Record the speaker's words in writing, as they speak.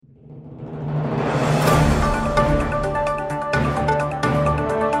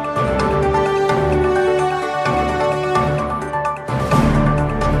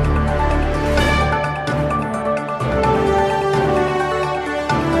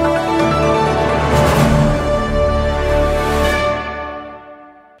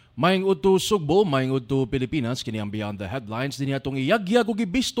Maing udto Sugbo, maing udto Pilipinas, kini ang Beyond the Headlines, din atong iyagyag ug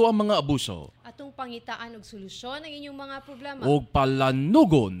gibisto ang mga abuso. Atong pangitaan og solusyon ang inyong mga problema. Og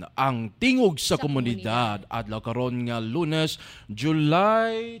palanugon ang tingog sa komunidad. Adlaw karon nga Lunes,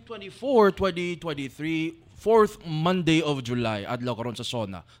 July 24, 2023, 4th Monday of July. Adlaw karon sa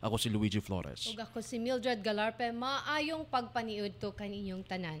SONA. Ako si Luigi Flores. Ug ako si Mildred Galarpe. Maayong pagpaniud to kaninyong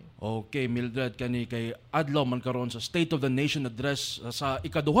tanan. Okay, Mildred, kani kay adlaw man karon sa State of the Nation address sa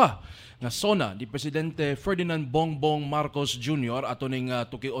ikaduha nga SONA ni Presidente Ferdinand Bongbong Marcos Jr. ato ning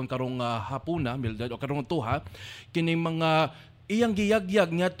tukion karong hapuna, Mildred, o karong tuha kining mga iyang giyagyag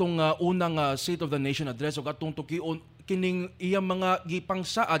nga tong unang State of the Nation address o atong tukion kining iyang mga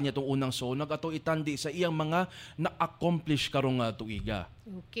gipangsaan niya tong unang SONA ato itandi sa iyang mga na-accomplish karong tuiga.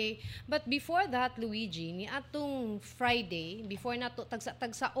 Okay. But before that, Luigi, ni atong Friday, before nato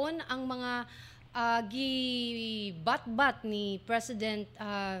tagsaon ang mga gibat-bat ni President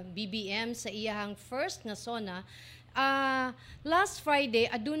BBM sa iyang first nga SONA, last Friday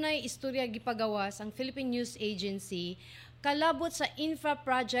adunay istorya gipagawas ang Philippine News Agency kalabot sa infra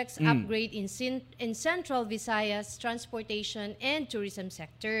projects upgrade in Central Visayas transportation and tourism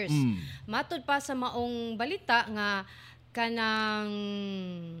sectors. Matud pa sa maong balita nga kanang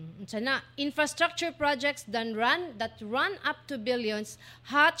infrastructure projects that run up to billions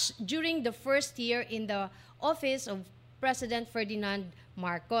hatched during the first year in the office of President Ferdinand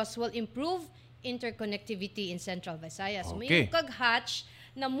Marcos will improve interconnectivity in Central Visayas. Okay. May kag-hatch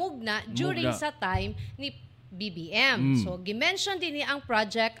na mugna during sa time ni BBM. So, gimension din ni ang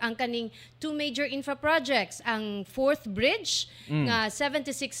project, ang kaning two major infra projects, ang 4th Bridge nga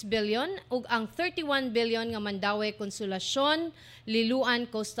 76 billion ug ang 31 billion nga Mandaue Consolacion Liluan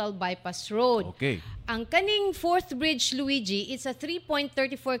Coastal Bypass Road. Okay. Ang kaning 4th Bridge, Luigi, it's a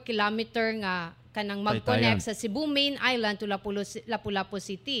 3.34 kilometer nga kanang mag-connect sa Cebu Main Island to Lapu-Lapu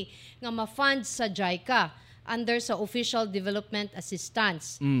City nga ma-fund sa JICA under sa Official Development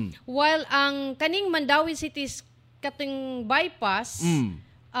Assistance. While ang kaning Mandaue City's kating bypass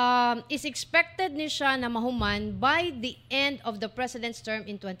is expected ni siya na mahuman by the end of the President's term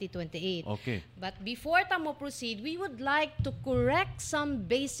in 2028. Okay. But before ta mo proceed, we would like to correct some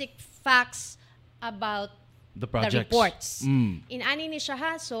basic facts about the reports. Inani ni siya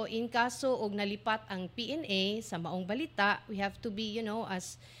ha, so in kaso og nalipat ang PNA sa maong balita, we have to be,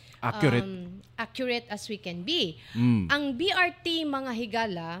 as accurate as we can be. Ang BRT mga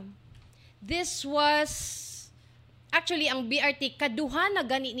higala, this was actually ang BRT kaduha na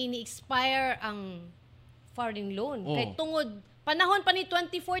gani ni expire ang foreign loan. Kay tungod panahon pa ni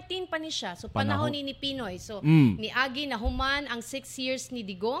 2014 pa ni siya. So panahon ni Pinoy. So ni agi na human ang 6 years ni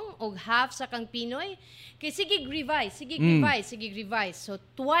Digong og half sa kang Pinoy. Kay sige revise. So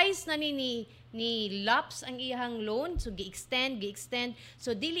twice na ni lapse ang iyang loan, so gi-extend.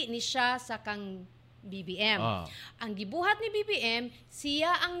 So dili ni siya sa kang BBM. Ang gibuhat ni BBM,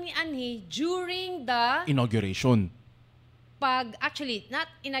 siya ang nianhi during the inauguration.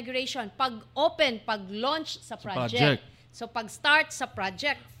 Pag-launch sa project. So pag-start sa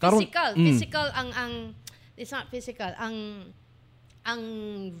project, physical ang it's not physical, ang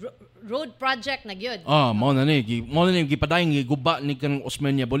road project na gyud. Mao na ni gipadayong giguba ni kan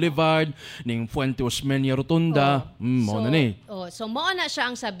Osmeña Boulevard, ning Fuente Osmeña Rotunda. Mao na ni. So mao na siya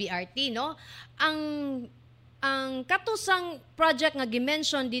ang sa BRT, no? Ang katusang project nga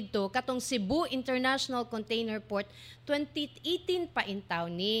gimension didto katong Cebu International Container Port 2018 pa intaw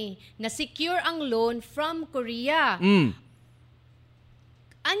ni na secure ang loan from Korea.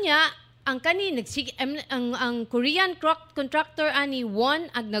 Anya ang ang Korean contractor ani won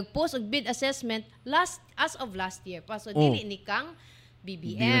ag nagpost og bid assessment as of last year pa, so dili ni kang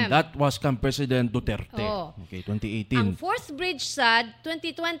BBM. That was kang President Duterte. Okay, 2018. Ang 4th Bridge sad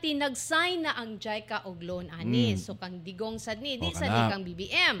 2020 nag-sign na ang JICA og loan ani. So kang Digong sad ni di sad ni kang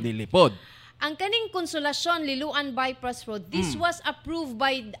BBM. Dilipod. Ang kaning Consolacion Liluan Bypass Road, this was approved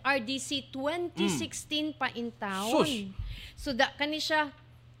by RDC 2016 pa in taon. So kani siya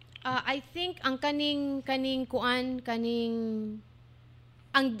I think ang kaning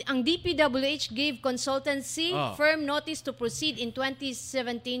ang DPWH gave consultancy firm notice to proceed in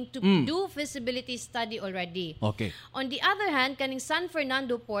 2017 to do feasibility study already. Okay. On the other hand, kaning San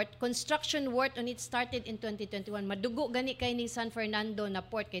Fernando Port, construction work on it started in 2021. Madugo gani kay ning San Fernando na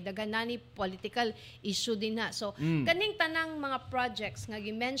port kay daganani political issue din na. So kaning tanang mga projects nga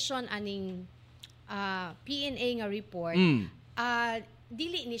gi-mention aning PNA nga report,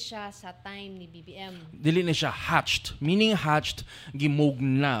 dili ni siya sa time ni BBM. Dili ni siya hatched. Meaning hatched,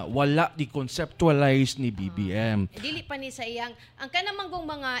 gimugna. Wala di conceptualize ni BBM. Dili pa ni sa iyang, ang kanamanggong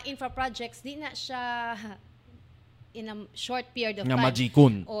mga infra projects, di na siya in a short period of nga time.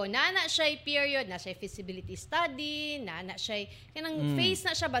 majikon. O na siya period, na siya feasibility study, na siya kanang phase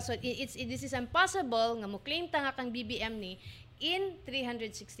na siya ba, so this is impossible nga mo claim ta nga kang BBM ni in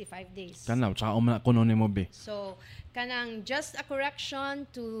 365 days. Kanaw sa umna kuno nimo be. So kanang just a correction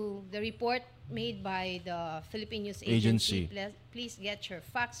to the report made by the Philippine News Agency. Please get your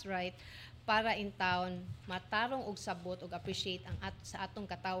facts right para in town matarong og sabot og appreciate sa atong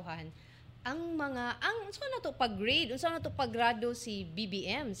katawhan unsa na to pag-grade, unsa na to pag-grado si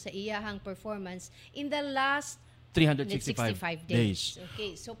BBM sa iyahang performance in the last 365 days.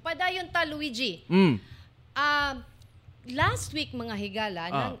 Okay, so padayon ta Luigi. Last week mga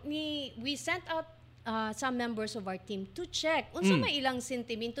higala we sent out some members of our team to check unsa may ilang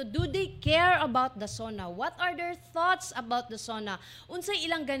sentimento, do they care about the SONA, what are their thoughts about the SONA, unsay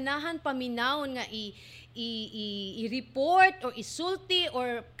ilang ganahan paminawon nga i-report or isulti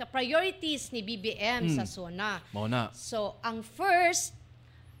or priorities ni BBM sa SONA. Mao na. So ang first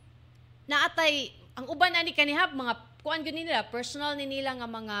naatay ang uban ani kanihap mga kuan gyud nila personal ni nila nga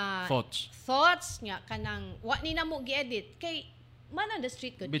mga thoughts nga kanang wa ni na mo gi-edit kay man on the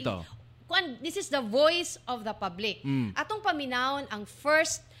street gud. This is the voice of the public. Atong paminawon ang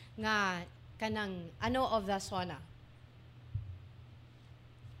first nga kanang of the SONA.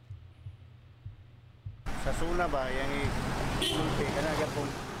 Sa SONA ba yang isulti kana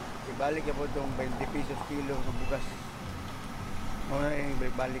gyapon ibalik gyapon tong 20 pesos kilo sa bugas. Mo na yung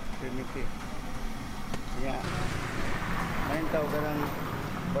balik permiti. Ya. Main tao kanang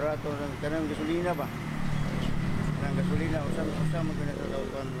barato kanang gasolina ba? Kanang gasolina usa magana sa tao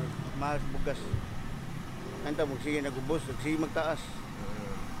mas bugas. Kanta mo sige nagubos, sige magtaas.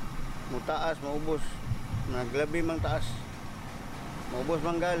 Mutaas, maubos. Naglabi mang taas. Maubos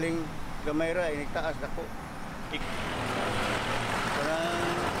mang galing gamay ra inigtaas dako. Parang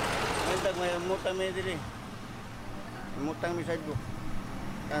mentag may mutang may dili. Mutang mi sad ko.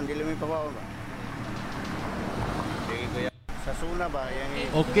 Kan dili mi pawaw ba. Sige kuya. Sa SONA ba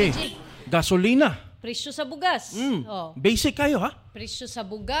yang okay. Gasolina. Presyo sa bugas. Basic kayo ha? Presyo sa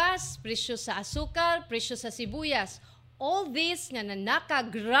bugas, presyo sa asukal, presyo sa sibuyas. All this nga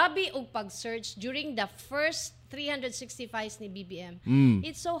nakagrabe og pag-surge during the first 365 ni BBM.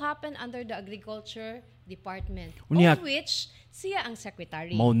 It so happened under the Agriculture Department, of which siya ang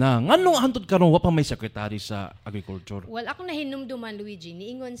secretary. Mao na. Nganong hantod karon wa pa may secretary sa Agriculture? Well, ako nahinumduman Luigi,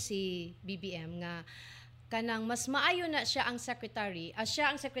 niingon si BBM nga kanang mas maayo na siya ang secretary,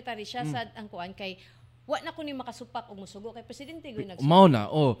 siya sad ang kuan kay wa na ko ni makasupak og musugo kay presidente gyud nagsugo. Mao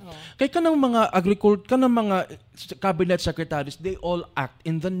na, Kay kanang mga kanang mga cabinet secretaries, they all act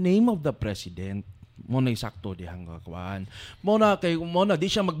in the name of the president. Mo na sakto dihang kuan. Mo na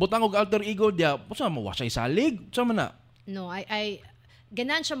di siya magbutang og alter ego dia, usa mo wa siya isalig, usa man na. No, I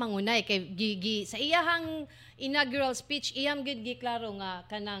ganan siya mangunay kay sa iyahang inaugural speech iyam gid giklaro nga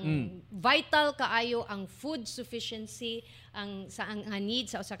kanang vital kaayo ang food sufficiency ang need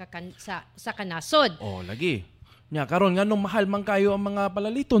sa usa ka nasod. Lagi. Nya karon nganong mahal man kayo ang mga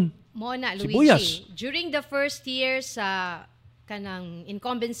palaliton. Mo na Luigi. Sibuyas. During the first year sa kanang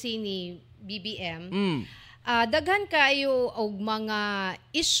incumbency ni BBM, daghan kayo og mga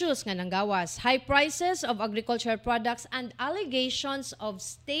issues nga nanggawas, high prices of agricultural products and allegations of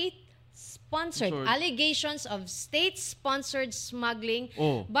state-sponsored smuggling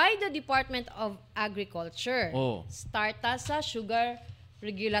by the Department of Agriculture. Starta sa Sugar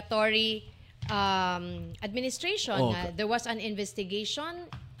Regulatory Administration. There was an investigation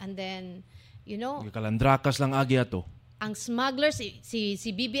and then, kalandrakas lang agi ato. Ang smugglers, si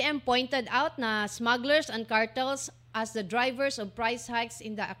BBM pointed out na smugglers and cartels as the drivers of price hikes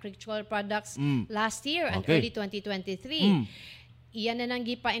in the agricultural products last year and early 2023. Iyan na nang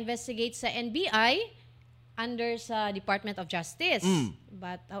gipa-investigate sa NBI under sa Department of Justice.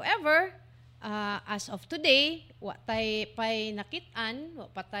 But however, as of today, watay pay nakitaan,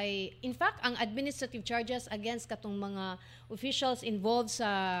 in fact, ang administrative charges against katong mga officials involved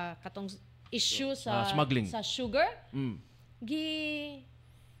sa katong issue sa smuggling sa sugar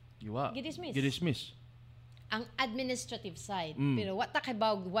gidismiss ang administrative side. Pero what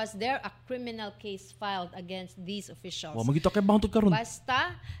takibawg, was there a criminal case filed against these officials? Magito kay bangtod karon.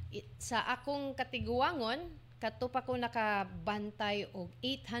 Basta sa akong katiguangon kato pa ko nakabantay og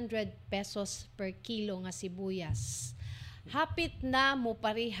 800 pesos per kilo nga sibuyas. Hapit na mo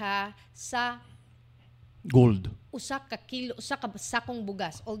pareha sa gold. Usa ka sakong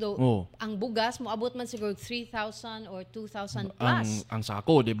bugas. Although ang bugas moabot man siguro 3,000 or 2,000 plus. Ang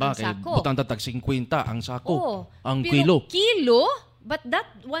sako, di ba? Kay butang tatag 50 ang sako. Ang pero kilo But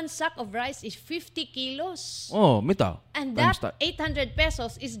that one sack of rice is 50 kilos. Oh, mita. And that 800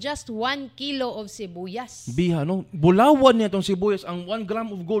 pesos is just 1 kilo of sibuyas. Biha, no? Bulawan niya itong sibuyas. Ang 1 gram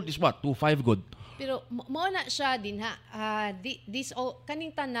of gold is what? 2.5 good. Pero mo na siya din ha.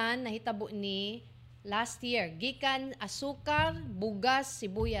 Kaning tanan nahitabo ni last year. Gikan, asukar, bugas,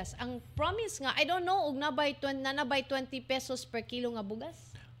 sibuyas. Ang promise nga, I don't know, nabay 20 pesos per kilo nga bugas.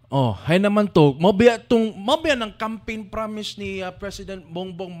 Oh, hay naman to. Mabiya ng campaign promise ni President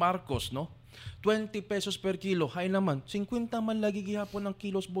Bongbong Marcos, no? 20 pesos per kilo. Hay naman, 50 man lagi gihapon ng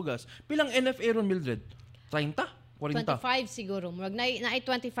kilos bugas. Pilang NFA ron, Mildred? 30? 40? 25 siguro. Murag na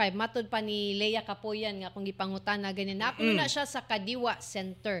 25. Matod pa ni Leia Capoyan nga kung gipangutan na ganyan. Napuno na siya sa Kadiwa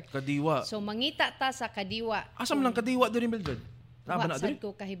Center. Kadiwa. So mangita ta sa Kadiwa. Asa man lang Kadiwa diri, Mildred? Wasad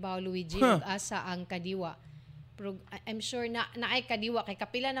ko kahibaw, Luigi. Asa ang Kadiwa. Pero I'm sure na ay Kadiwa. Kay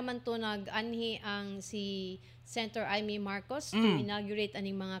kapila naman to nag-anhi ang si Senator Amy Marcos to inaugurate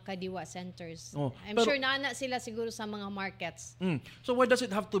aning mga Kadiwa centers. Oh, I'm sure na sila siguro sa mga markets. So why does it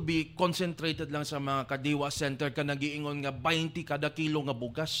have to be concentrated lang sa mga Kadiwa center ka nagiingon nga 20 kada kilo nga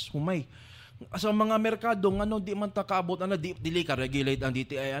bugas? Humay. Sa mga merkado ngano di man ta kaabot dili ka regulate ang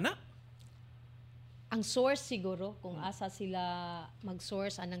DTI ana? Ang source siguro, kung asa sila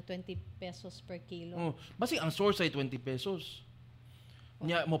mag-source anang 20 pesos per kilo. Basi ang source ay 20 pesos.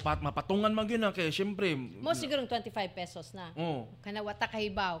 Nya mapatungan man gyud na kay syempre mo siguro 25 pesos na. Kana wata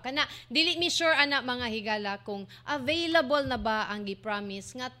kahibaw. Kana dili mi sure ana mga higala kung available na ba ang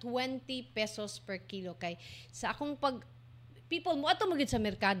gi-promise nga 20 pesos per kilo kay sa akong people mo ato magid sa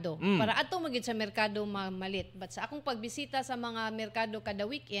merkado para ato magid sa merkado malit, but sa akong pagbisita sa mga merkado kada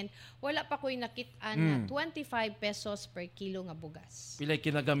weekend wala pa ko'y nakit-an na 25 pesos per kilo nga bugas. Pilay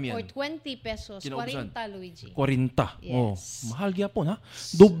kinagamyan Or 20 pesos, 40, Luigi. 40. Yes. Mahal gyapon ha.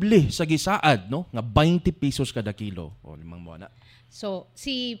 Doble sa gisaad, no? Nga 20 pesos kada kilo. Limang buwan na. So,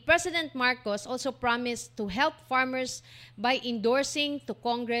 si President Marcos also promised to help farmers by endorsing to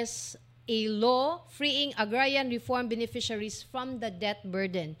Congress a law freeing agrarian reform beneficiaries from the debt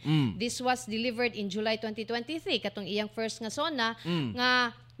burden. This was delivered in July 2023 katong iyang first nga sona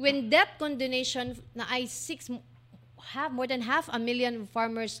nga when debt condonation na ay more than 500,000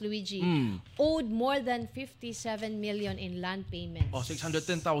 farmers, Luigi, owed more than 57 million in land payments.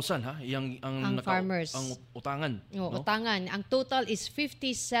 610,000 ha, ang farmers. Ang utangan. No? Utangan. Ang total is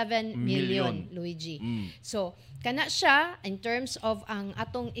 57 million, Luigi. So, kana siya in terms of ang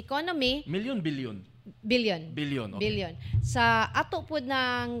atong economy. Billion. Billion. Sa ato pod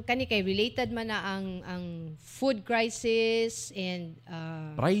ng kani kay related man na ang food crisis and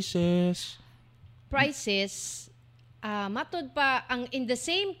prices. Matod pa ang in the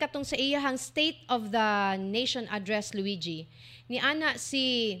same katong sa iyahang State of the Nation address, Luigi, ni ana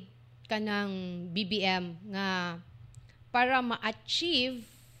si kanang BBM nga para ma-achieve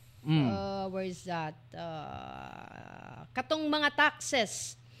where is that katong mga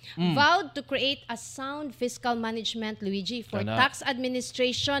taxes vowed to create a sound fiscal management, Luigi, for tax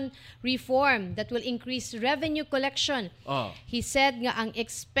administration reform that will increase revenue collection. He said nga ang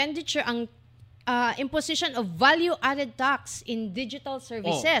expenditure ang imposition of value-added tax in digital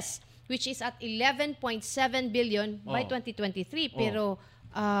services, which is at 11.7 billion by 2023. Pero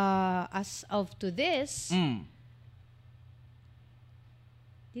as of to this,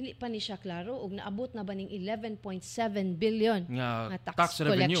 dili pa ni siya klaro ug naabot na ba ning 11.7 billion nga tax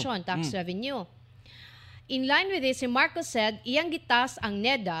collection, tax revenue. In line with this, si Marcos said, iyang gitas ang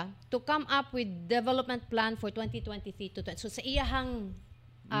NEDA to come up with development plan for 2023 to 20. So sa iyahang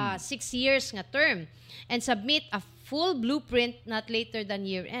 6 years nga term and submit a full blueprint not later than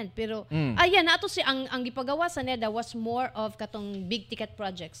year end. Pero ayan nato si ang gipagawa sa NEDA was more of katong big ticket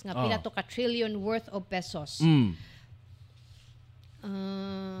projects nga pila to ka trillion worth of pesos.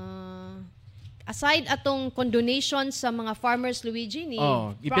 Aside atong condonation sa mga farmers, Luigi, ni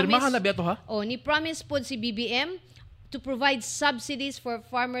ipirmahan na biya to ha? Ni promise pod si BBM to provide subsidies for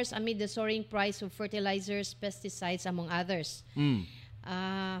farmers amid the soaring price of fertilizers, pesticides, among others.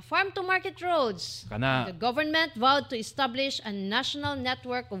 Farm-to-market roads. The government vowed to establish a national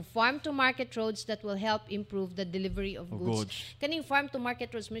network of farm-to-market roads that will help improve the delivery of goods. Kaning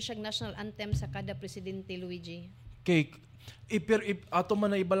farm-to-market roads, may siyang national anthem sa kada presidente, Luigi. Ato man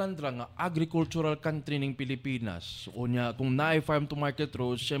na ibalandra nga agricultural country ning Pilipinas. O nya, kung naay farm-to-market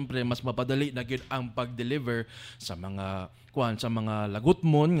roads, syempre mas mapadali na gyud ang pag-deliver sa mga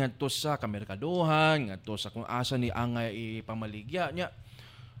lagutmon ngadto sa kamerkaduhan, ngadto sa kung asa ni angay ipamaligya nya.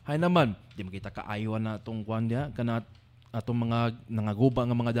 Hay naman, di makita kaayo na tong kuan dia kana atong mga nangaguba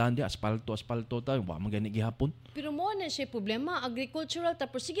nga mga daan dia asfalto ta wa man gani gihapon. Pero mo na siya problema agricultural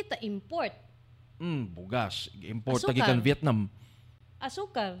tapos sige ta import. Bugas import gikan Vietnam.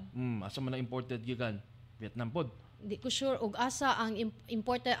 asukar. Asa man na imported gikan? Vietnam pod. Di ko sure og asa ang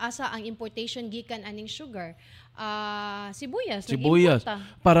importation gikan aning sugar. Sibuyas.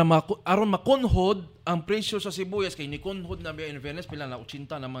 Para aron makunhod ang presyo sa sibuyas kay nikunhod na in fairness pila na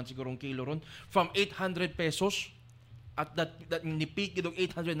 80 naman sigurong kilo ron from 800 pesos at that ni peak gidog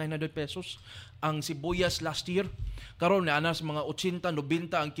 800-900 pesos ang sibuyas last year. Karon na anas mga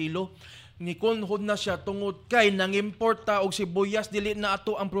 80-90 ang kilo. Nikunhod na siya tungod kay nangimporta og sibuyas dili na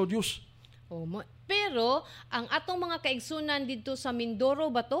ato ang produce. Pero ang atong mga kaigsunan dito sa Mindoro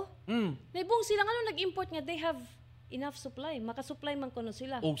ba to? Naibong sila nag-import nga they have enough supply. Makasupply man kuno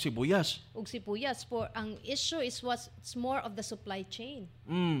sila. Og sibuyas. For ang issue is it's more of the supply chain.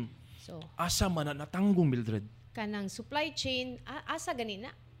 So asa man na natanggong, Mildred? Kanang supply chain asa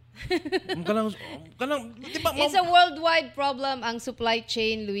ganina? Diba, it's a worldwide problem ang supply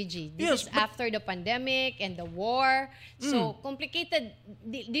chain, Luigi. This is but after the pandemic and the war. So complicated.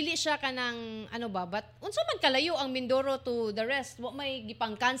 Dili siya kanang but unsa man kalayo ang Mindoro to the rest? Wa may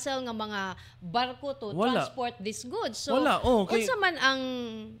gipang-cancel nga mga barko to transport these goods. So unsa man ang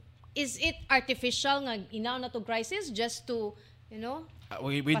is it artificial nga inaw na to crisis just to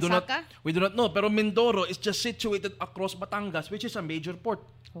we do not know, pero Mindoro is just situated across Batangas, which is a major port.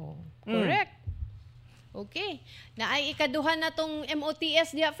 Correct. Okay. Na ay ikaduhan na tong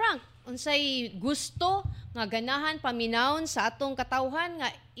MOTS diha, Frank. Unsay gusto nga ganahan paminawon sa atong katawhan nga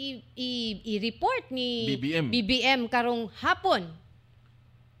i-report ni BBM karong hapon.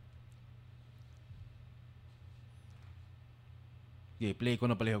 Play ko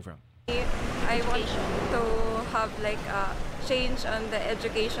na pala, Frank. I want to have like a change on the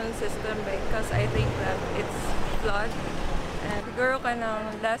education system because I think that it's flawed. And siguro ka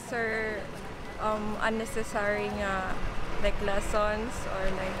ng lesser unnecessary nga like lessons or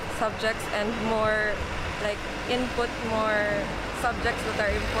like subjects and more like input more subjects that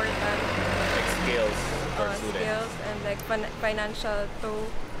are important. Like skills for students. Skills and like financial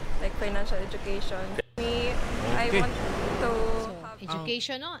education. Me, I want to have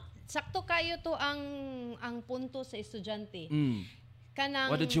education, sakto kayo to ang punto sa estudyante.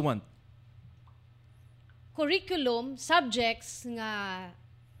 Kanang What did you want? Curriculum, subjects nga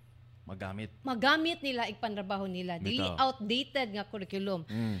magamit nila igpantrabaho nila. Dili outdated nga curriculum.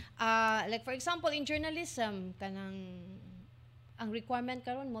 Like for example in journalism ang requirement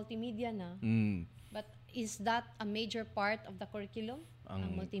karon multimedia na. But is that a major part of the curriculum?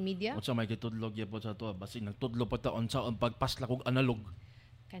 Ang multimedia? Unsa may kitudlog gyapon sa to, basi nagtudlo pa ta unsa ang pagpasla kog analog.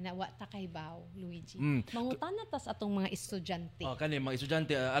 Kana wa ta kay baw, Luigi. Mangutana tas atong mga estudyante. Kani mga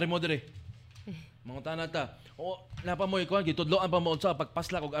estudyante, ari mo dire. Mangutana ta. Napa mo ikuan gitudloan pa mo unsa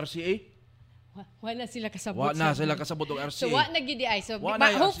pagpasla kog RCA? Wala sila kasabot. Wala sila kasabot og RCA. So wa na gid ay. So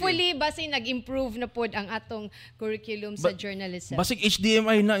hopefully basi nag-improve na pod ang atong curriculum sa journalism. Basig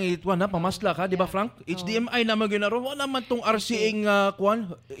HDMI na ituan na pamasla ka, di ba Frank? HDMI na maginaro wala man tong RCA nga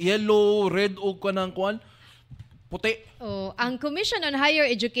kuan, yellow, red og kanang kuan. Puti. Ang Commission on Higher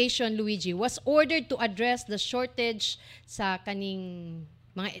Education, Luigi, was ordered to address the shortage sa kaning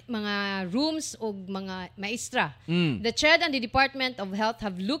mga rooms o mga maestra. The CHED and the Department of Health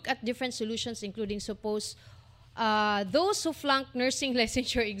have looked at different solutions including suppose those who flunked nursing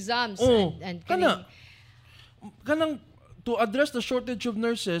licensure exams and kanang to address the shortage of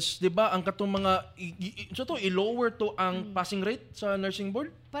nurses, 'di ba, ang katong mga i-lower to ang passing rate sa nursing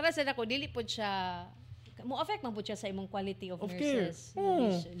board? Para sa dako dili pod siya mo-affect man po siya sa imong quality of nurses,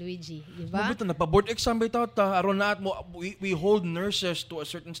 Luigi, di ba? Mabito, nagpa-board exam ba ito? Aron na mo, we hold nurses to a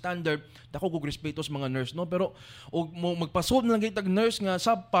certain standard. Dako kog respeto sa mga nurse, no? Pero magpa-solve na lang kitag nurse nga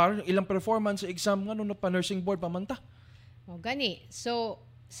subpar, ilang performance sa exam, nga na pa-nursing board pamanta. Gani. So,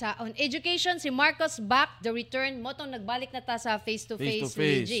 on education, si Marcos back the return. Motong nagbalik na ta sa face-to-face,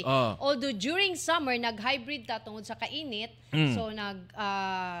 Luigi. Although during summer, nag-hybrid ta tungod sa kainit. So,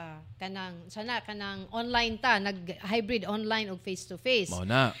 kanang online ta. Nag-hybrid online o face-to-face.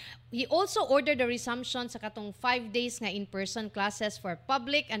 He also ordered the resumption sa katong 5 days nga in-person classes for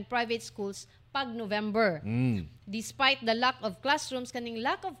public and private schools pag November. Despite the lack of classrooms, kaning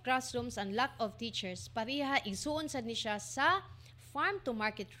lack of classrooms and lack of teachers, pareha igsuon sad ni siya sa farm to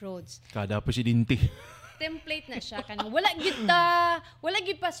market roads. Kada presidente. Template na siya kanang wala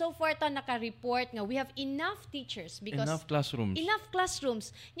gid pa so far ta naka-report nga we have enough teachers because enough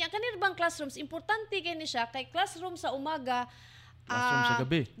classrooms. Nya kanir bang classrooms importante kay ni siya kay classroom sa umaga, classroom sa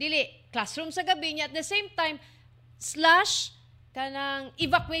gabi. Dili, classroom sa gabi nya at the same time kanang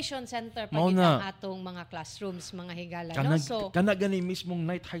evacuation center pa Mao gid na. ang atong mga classrooms, mga higala, Kana, no? So kana gani mismong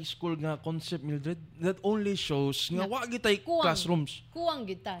night high school nga concept, Mildred, that only shows nga wa gitay classrooms kuwang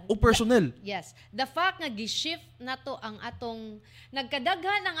gid ta. o personnel. Yes. The fact nga gi-shift nato ang atong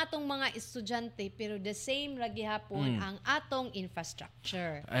nagkadaghan ang atong mga estudyante pero the same ra gihapon ang atong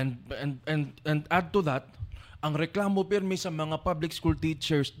infrastructure. And add to that, ang reklamo pirmi sa mga public school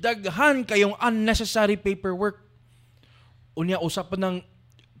teachers, daghan kayong unnecessary paperwork. Unya usap pa ng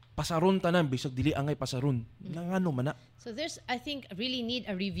pasaron tanan bisag dili angay pasaron. Ngano man na. So there's, I think, really need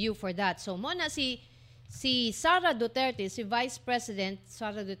a review for that. So mo na si Sara Duterte, si Vice President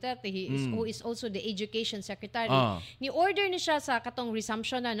Sara Duterte, who is also the Education Secretary, ni-order ni siya sa katong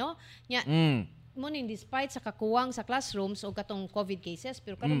resumption na, no? Nya, mo ning despite sa kakuwang sa classrooms o katong COVID cases,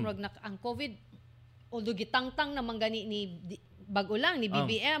 pero karon murag ang COVID, although gitangtang naman gani ni bago lang ni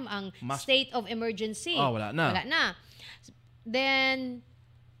BBM ang state of emergency. Wala na. Wala na. Then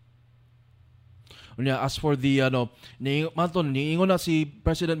as for the niingon na si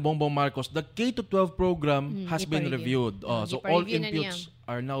President Bongbong Marcos, the K-12 program has been reviewed. So all inputs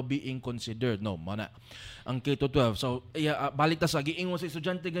are now being considered. No, mana ang K-12. So balik ta sa giingon sa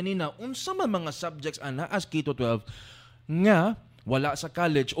estudyante ganina, unsa man mga subjects ana as K-12 nga wala sa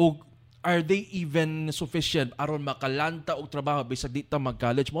college o are they even sufficient aron makalanta og trabaho bisag di ta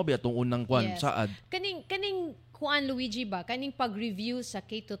mag-college mo biya tong unang kwan saad. Kaning kuan Luigi ba kaning pag-review sa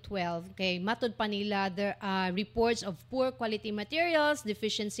K-12 kay matod pa nila there are reports of poor quality materials,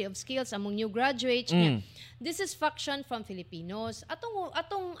 deficiency of skills among new graduates. This is faction from Filipinos. Atong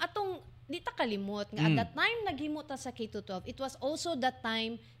di ta kalimot nga at that time naghimo ta sa K-12, it was also that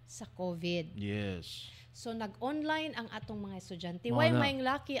time sa COVID. Yes. So nag-online ang atong mga estudyante. Why maing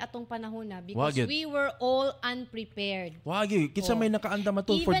laki atong panahon na? Because Wagid. we were all unprepared. Wagi, kinsa may nakaandam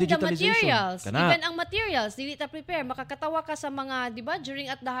ato for Even the digitalization. materials, even ang materials, dili ta prepare. Makakatawa ka sa mga, di ba,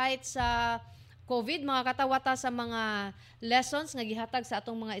 during at the height sa COVID, makakatawa ta sa mga lessons nga gihatag sa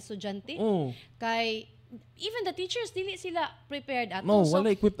atong mga estudyante. Kay even the teachers dili sila prepared ato. No, so,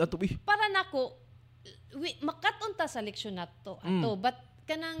 wala equipped ato. para nako makatunta sa leksyon nato ato. But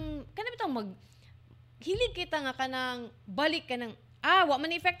kanang bitong hilig kita nga kanang balik ka ng wa man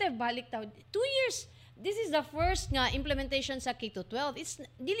effective balik taw 2 years. This is the first nga implementation sa K-12. It's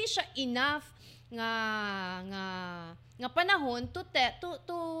dili siya enough nga panahon to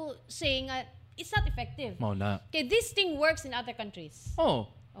say nga it's not effective. Mao na. Okay, this thing works in other countries.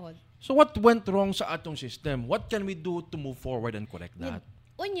 So what went wrong sa atong system? What can we do to move forward and correct that?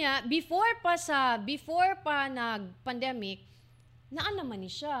 Unya, before pa nag-pandemic, naan naman ni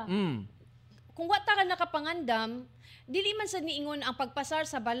siya. Kung wata ka nakapangandam, dili man sa niingon ang pagpasar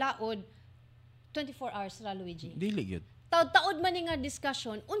sa balaod 24 hours ra, Luigi. Dili gyud. Taod man ni nga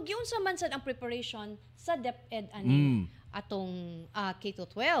discussion, unsa man sad ang preparation sa DepEd ani atong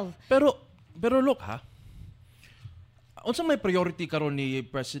K-12. Pero look ha. Unsa may priority karon ni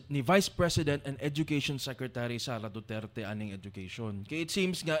Vice President and Education Secretary Sara Duterte aning education? Kay it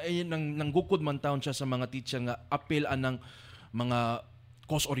seems nga nanggukod man taon siya sa mga teacher nga appeal anang mga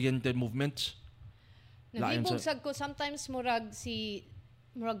cause-oriented movements. Nahibugsag ko sometimes murag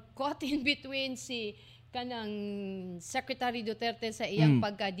caught in between si kanang Secretary Duterte sa iyang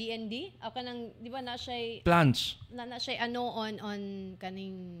pagka-DND o kanang di ba na siya plans na siya on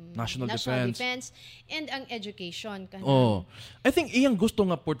kaning National Defense and ang education kanang. I think iyang gusto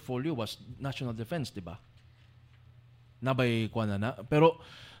nga portfolio was National Defense, di ba? Nabay kuan na pero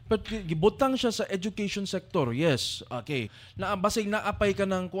gibutang siya sa education sector. Yes, okay. Basig naapay ka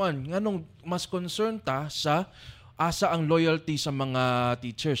ng kuan. Nganong mas concerned ta sa asa ang loyalty sa mga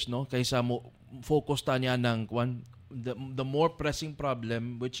teachers, no? Kaysa mo focus ta niya ng kuan the more pressing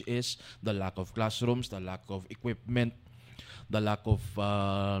problem, which is the lack of classrooms, the lack of equipment, the lack of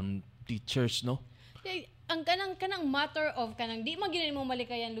teachers, no? Ang kanang matter of kanang di maginin mo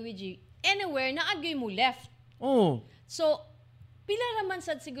malikayan, Luigi. Anywhere na agay mo left. So pila raman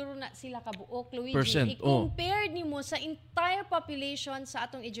sad siguro na sila kabuok, Luigi. I-compare nimo sa entire population sa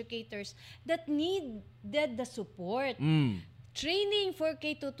atong educators that needed the support. Training for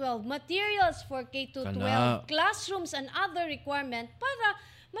K-12, materials for K-12, classrooms and other requirement para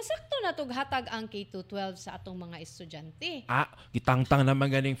masakto na tog hatag ang K-12 sa atong mga estudyante. Gitangtang naman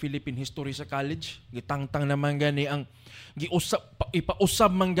ganing Philippine history sa college. Gitangtang naman gani ang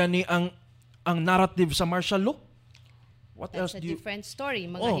ipausab man gani ang narrative sa martial law. What That's else a different story,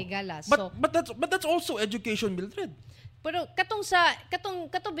 mga higala. But that's also education, Mildred. Pero katong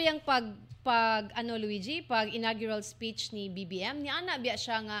bayang Luigi, pag inaugural speech ni BBM, ni ana biya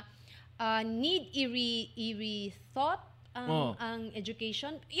siya nga need i-rethought ang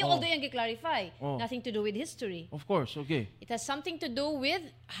education. Although yung gi-clarify, nothing to do with history. Of course, okay. It has something to do with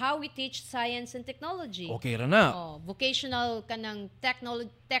how we teach science and technology. Okay ra na. Vocational kanang technology,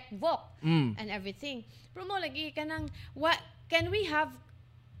 tech voc and everything. Pero mo lagi kanang can we have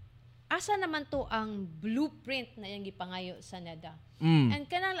asa naman to ang blueprint na yung gipangayo sa NEDA. And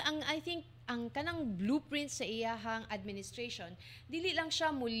kanang I think ang kanang blueprint sa iyahang administration, dili lang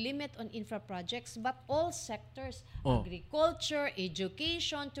siya mo limit on infra projects but all sectors, agriculture,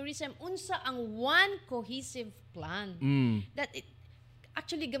 education, tourism, unsa ang one cohesive plan that it,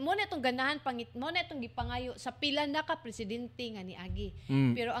 actually mo na itong ganahan mo na itong gipangayo sa pila na ka presidente nga niagi.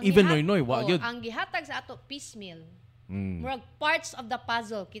 Pero ang even noy wa gyud. Ang gihatag sa ato piecemeal. Murag parts of the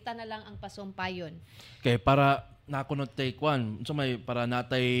puzzle, kita na lang ang pasumpayon. Okay, para nakunot take one. So may para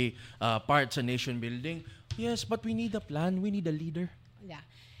natay part sa nation building. Yes, but we need a plan. We need a leader. Yeah.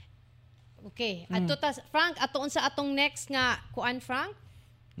 Okay. Ato Frank, atoon sa atong next nga kuan Frank?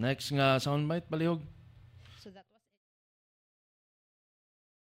 Next nga soundbite palihog. So that was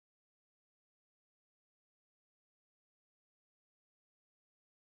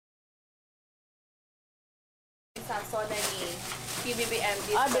sa zona ni PBBM.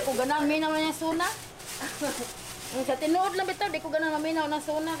 Di ko ganang minaw na suna. Sa tinuod lang bitaw, di ko ganang minaw na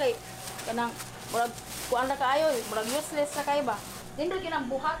suna kay kanang murag kuan ra kaayo, murag useless sa kay ba. Dindot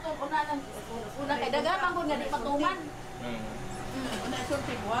kinang buhaton una kay daghan man nga di matuman. Una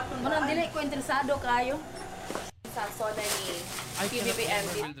sulti buhaton. Murag dili ko interesado kaayo Sa zona ni PBBM.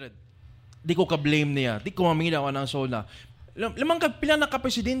 Di ko ka-blame niya. Di ko maminaw ang sona. Lamang pila na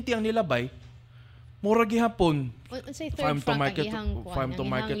ka-presidente ang nilabay. Murag gihapon. Unsay third Frank farm to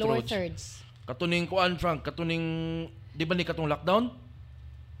market lower roads. thirds. Katuning kuan Frank, katuning di ba ni katong lockdown?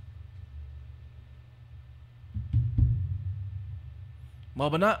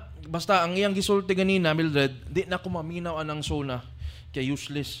 Mao ba na? Basta ang iyang gisulti ganina Mildred, di na ko maminaw anang sona kay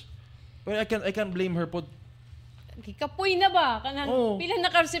useless. But I can't blame her pod. Kapoy na ba? Kanang pila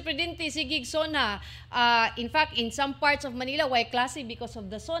na ka si presidente sigig sona. In fact, in some parts of Manila, why klase because of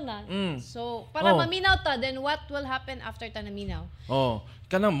the sona. So, para maminaw ta, then what will happen after ta naminaw?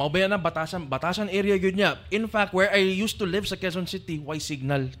 Kanang mabaya na batasan area gyud niya. In fact, where I used to live sa Quezon City, why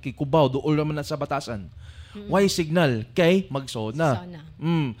signal kay Cubao dool naman na sa batasan. Why signal kay magsona.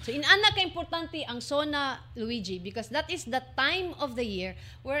 So inana ka importante ang sona, Luigi, because that is the time of the year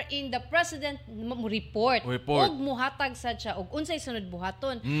wherein the president report. Og muhatag sad siya og unsay sunod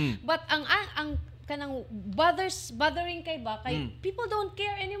buhaton. But ang kanang bothering kay ba kay people don't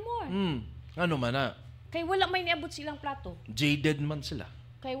care anymore. Ano man na? Kay wala may niabot silang plato. Jaded man sila.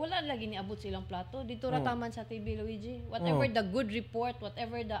 Kay wala lagi niabot silang plato. Dito rataman sa TV, Luigi. Whatever the good report,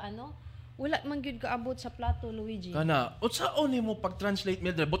 whatever the wala man gyud kaabot sa plato, Luigi. Kana, unsaon nimo pag-translate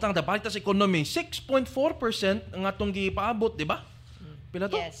Mildred? Butang da balita sa economy, 6.4% ang atong gipaabot, di ba? Pila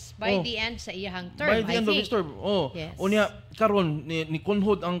to? Yes, by the end sa iyahang term, by the end of his term. Yes. Unya karon ni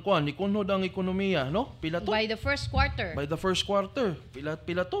kunhod ang ekonomiya, no? Pila to? By the first quarter. By the first quarter.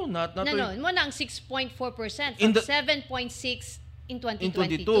 Pila to? Mo na ang 6.4% from 7.6 in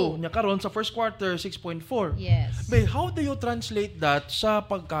 2022. Nya karon sa first quarter 6.4. Yes. But how do you translate that sa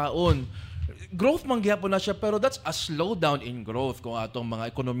pagkaon? Growth man gyapon na siya pero that's a slowdown in growth kung atong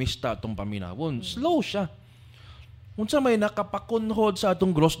mga ekonomista atong paminawon. Slow siya. Unsa may nakapakunhod sa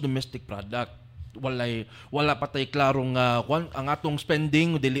atong gross domestic product? Wala pa tay klarong ang atong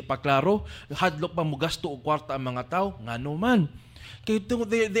spending dili pa klaro. Hadlok pa mo gasto og kwarta ang mga tao ngano man. Kay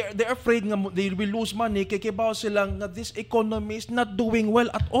they're afraid nga they will lose money kay kibaw sila nga this economy is not doing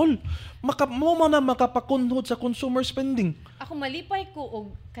well at all. Mo man na makapakunhod sa consumer spending. Ako malipay ko og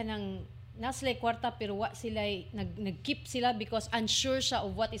kanang naslay kwarta pero wa sila nag-keep sila because unsure siya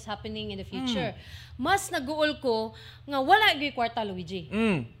of what is happening in the future. Mas naguol ko nga wala gyud kwarta, Luigi.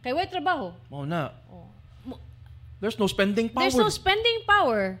 Kay way trabaho. Mao na. There's no spending power. There's no spending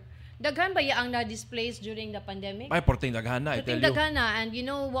power. Daghan ba ang na-displaced during the pandemic? Ay, porting daghan na, I tell you. Daghan na, and you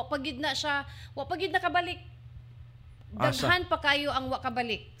know, wa pagid na kabalik. Daghan pa kayo ang wa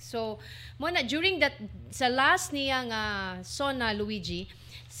kabalik. So, during that, sa last niya nga sona, Luigi,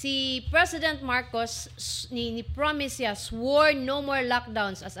 si President Marcos ni promise siya, swore no more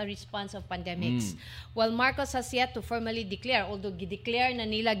lockdowns as a response of pandemics. While Marcos has yet to formally declare, although gi-declare na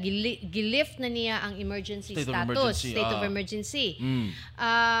nila, gilift na niya ang emergency state of emergency.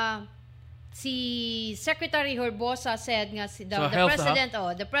 Si Secretary Herbosa said nga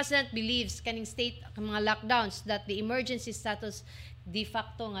the president believes kaning state mga lockdowns that the emergency status de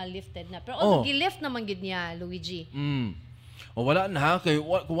facto nga lifted na. Pero gilift naman gid niya, Luigi. O wala na ha, kay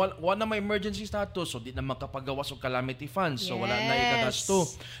wala na may emergency status, so di na makapagawas og calamity funds, so wala na ikagasto.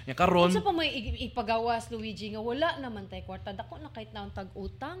 Ya karon Unsa pa may ipagawas, Luigi, nga wala naman tay kwarta, dako na kahit naon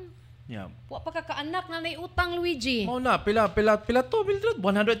tag-utang. yeah. Wa pa ka kaanak na nay utang, Luigi. Mao na pila to Mildred,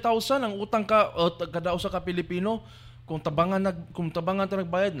 100,000 ang utang ka kada usa ka Pilipino. Kung tabangan ta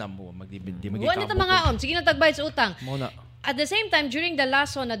nagbayad na mo magdi Wa na ta mga sige na tagbayad sa utang. Mao na. At the same time, during the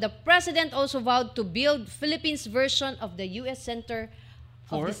last SONA, the President also vowed to build Philippines' version of the U.S. Center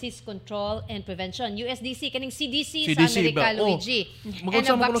of Disease Control and Prevention, USDC, kaning CDC sa Amerika, Luigi. And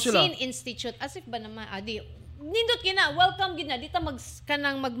a Vaccine Institute. As if ba naman, nindot kina, welcome gina, dita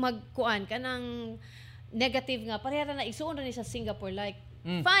kanang magkuan, kanang negative nga, parehara na, igsuon rin sa Singapore, like,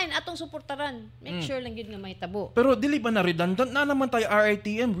 fine, atong suportaran. Make sure lang yun nga may tabo. Pero dili ba na redundant na naman tayo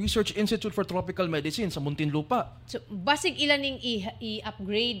RITM, Research Institute for Tropical Medicine sa Muntinlupa? So, basig ilan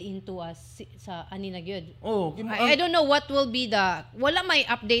i-upgrade into sa ani na gyud. Oh, I don't know what will be wala may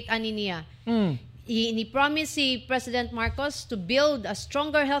update ani niya. Ni-promise si President Marcos to build a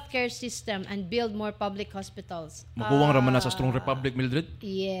stronger healthcare system and build more public hospitals. Maguwang raman na sa Strong Republic, Mildred?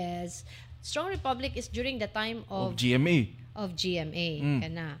 Yes. Strong Republic is during the time of GMA.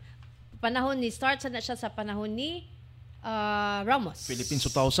 Kana. Panahon ni start na siya sa panahon ni Ramos. Philippines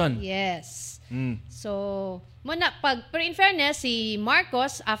 2000. Yes. So, pero in fairness, si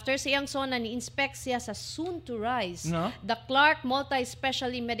Marcos, after siyang SONA, ni-inspect siya sa soon to rise, the Clark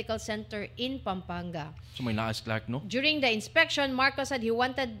Multi-Specialty Medical Center in Pampanga. So may naas Clark, no? During the inspection, Marcos said he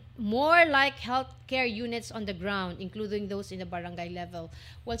wanted more like healthcare units on the ground, including those in the barangay level.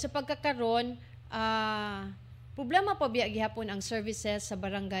 Well, sa pagkakaroon, problema pa biya gihapon ang services sa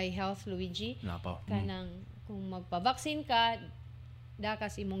barangay health, Luigi. Kanang kung magpa-vaccine ka,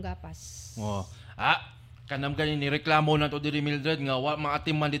 dakas imong gapas. Kanam gani ni reklamo na to diri Mildred nga wa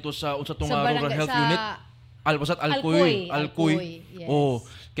maatim man dito sa unsa tong rural health unit. Alcoy. Yes.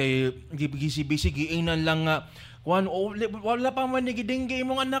 Kay gibisi giingnan lang nga wala pa man gidengge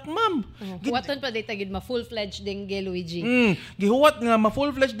imong anak, ma'am. Huwaton pa day tagid ma-full-fledged dengue, Luigi. Gihuwat nga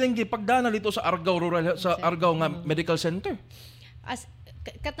ma-full-fledged dengue pagdana dito sa Argao rural sa Argao nga medical center. As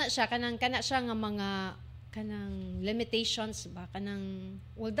kana siya nga mga kanang limitations ba kanang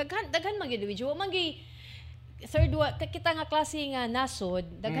daghan man gyud, Luigi. Wa man third kita nga klase nga nasod,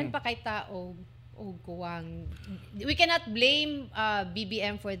 daghan pa kay tao og kuwang. We cannot blame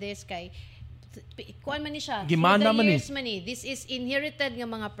BBM for this kay kuan man ni siya. Gimana man ni. This is inherited nga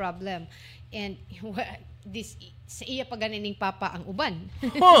mga problem. And this sa iya pa ganining papa ang uban.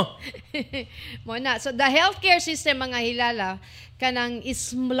 Mo na. So the healthcare system mga hilala kanang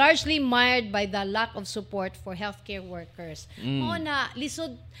is largely mired by the lack of support for healthcare workers. Mo na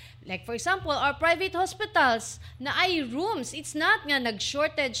lisod. Like for example, our private hospitals na ay rooms. It's not nga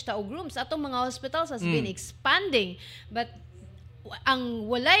nag-shortage ta og rooms. Atong mga hospitals has been expanding. But ang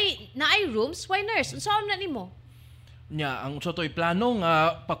walay na ay rooms, why nurse? Unsaon na nimo? Ang so to'y plano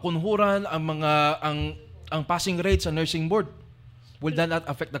nga pakunhuran ang mga ang passing rate sa nursing board. Will that not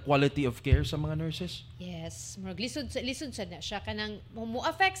affect the quality of care sa mga nurses? Yes, murag lisod sad na siya kanang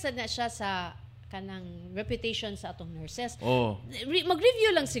mo-affect sad na siya sa kanang reputation sa atong nurses.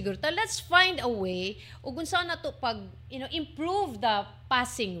 Mag-review lang siguro. Let's find a way ug unsaon nato pag improve the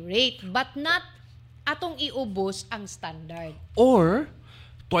passing rate but not atong iubos ang standard. Or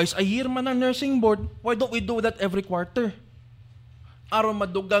twice a year man ang nursing board, why don't we do that every quarter? Aron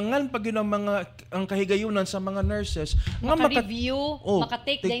madugangan pag yun ang kahigayunan sa mga nurses nga maka-review,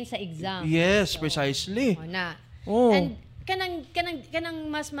 maka-take din sa exam. Yes, precisely. And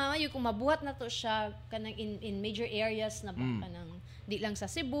kanang mas maayo kung mabuhat na to siya kanang in major areas na ba kanang di lang sa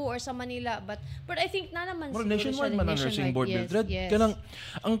Cebu or sa Manila but I think na naman siguro nationwide man ang nursing board, Mildred. Yes. Kanang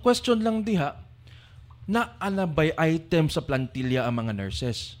ang question lang diha na anabay item sa plantilya ang mga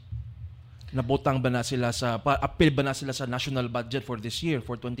nurses. Nabutang ba na sila appeal ba na sila sa national budget for this year,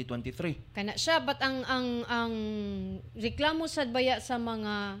 for 2023? Kana siya, but ang reklamo sad baya sa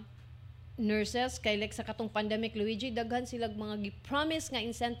mga nurses, kay like sa katong pandemic, Luigi, daghan sila mga promise nga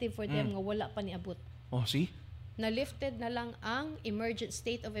incentive for them nga wala pa niabot. See? Na-lifted na lang ang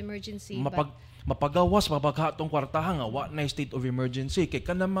state of emergency. Mapagawas, mapaghatong kwartahan nga, wa na state of emergency. Kay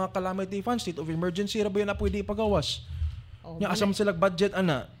kanang mga calamity funds, state of emergency, rabayo na pwede ipagawas. Asam sila budget,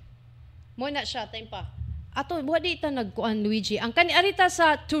 ana. Mo na siya, time pa. Ato, wadi ita nagkuan, Luigi. Ang kaniarita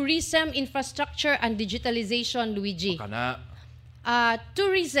sa tourism, infrastructure, and digitalization, Luigi.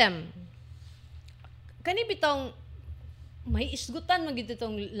 Tourism. Kani bitong may isgutan magid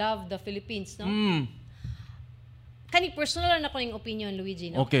itong Love the Philippines, no? Kani personal na ko ning opinion,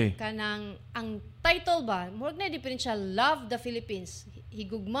 Luigi, no? Okay. Kanang ang title ba, murag na different siya, Love the Philippines.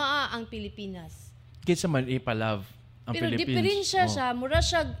 Higugmaa ang Pilipinas. Kinsa man ipalove Ang Pero Philippines. diferensya siya, mura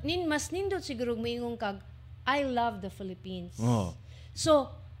siya, mas nindot siguro mayingon kag, I love the Philippines. Oh. So,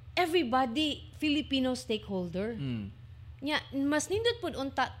 everybody, Filipino stakeholder. Nya, mas nindot pud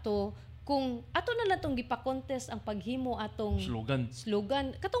unta to, kung ato na lang itong gipa-contest ang paghimo atong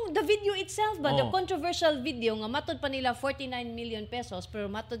slogan. Katong the video itself ba, the controversial video nga matod pa nila 49 million pesos pero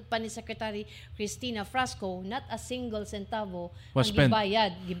matod pa ni Secretary Cristina Frasco, not a single centavo ang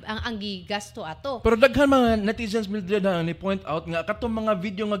gibayad, ang gigasto ato. Pero daghan mga netizens Mildred na ni point out nga katong mga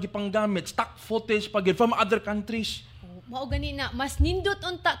video nga gipanggamit, stock footage pagid from other countries. Mao gani na mas nindot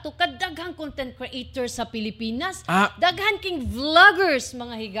unta to kadaghang content creators sa Pilipinas, daghan king vloggers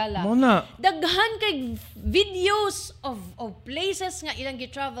mga higala. Muna. Daghan kay videos of places nga ilang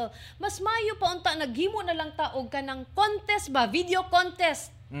gi-travel. Mas mayo pa unta naghimo na lang ta og kanang contest ba, video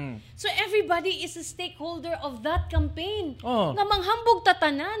contest. So everybody is a stakeholder of that campaign. Nga manghambog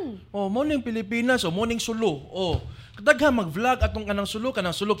tatanan. Mo ning Pilipinas mo ning Sulu. Daghan mag-vlog atong kanang Sulu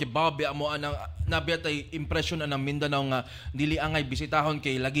kay Bobby amo anang nabiyatay impression anang Mindanao nga dili angay bisitahon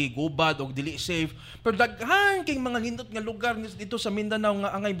kay lagi gubad og dili safe. Pero daghan kay mga nindot nga lugar dito sa Mindanao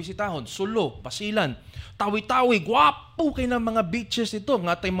nga angay bisitahon, Sulu, Basilan, Tawi-Tawi, gwapo kay na mga beaches dito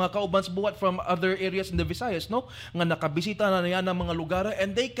nga tay mga kauban sa buhat from other areas in the Visayas, no? Nga nakabisita na niya ng mga lugar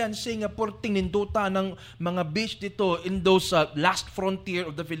and they can say nga porting ninduta ng mga beach dito in those last frontier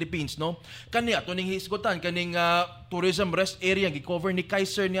of the Philippines, no? Kani ato ning hisgutan kaning tourism rest area gi-cover ni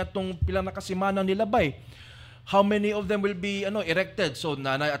Kaiser niya tong pila na kasimana nilabay. How many of them will be erected? So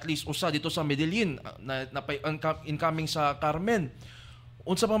na at least usa dito sa Medellin na incoming sa Carmen.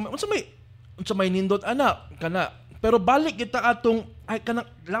 Unsa may nindot ana kana. Pero balik kita atong kanang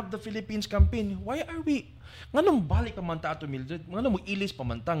Love the Philippines campaign. Why are we nganong balik pa man ta ato Mildred? Nganong mo ilis pa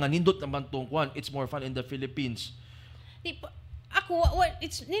man ta nga nindot naman tong kwan. It's more fun in the Philippines.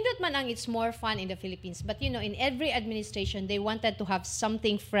 It's nindot man ang it's more fun in the Philippines, but you know, in every administration they wanted to have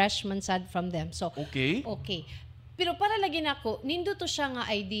something fresh man sad from them. So okay. Pero para lagi nako, nindot to siya nga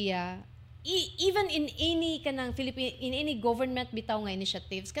idea. Even in any kanang in any government bitaw nga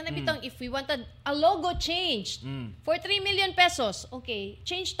initiatives, kana bitaw if we wanted a logo changed for 3 million pesos, okay,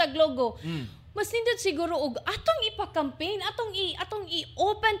 change tag logo. Mas nindot siguro og atong ipa-campaign, atong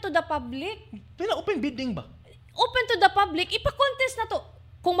i-open to the public. Pila open bidding ba? Open to the public, ipa-contest na to.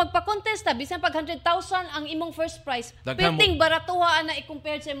 Kung magpa-contest na, bisan pag 100,000 ang imong first prize, perting baratuhaan na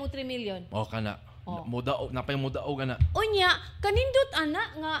i-compare sa imong 3 million. Kana. Napay mudaog ana. Unya, kanindot ana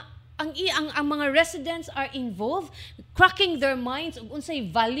nga ang mga residents are involved, cracking their minds ug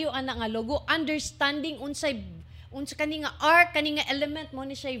unsay value ana nga logo, understanding unsa kani nga art, kani nga element mo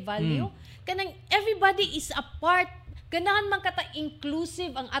ni siya value. Kanang everybody is a part. Ganahan man kata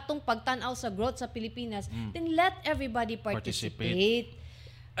inclusive ang atong pagtan-aw sa growth sa Pilipinas, then let everybody participate.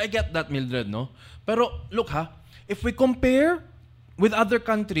 I get that, Mildred, no? Pero look if we compare with other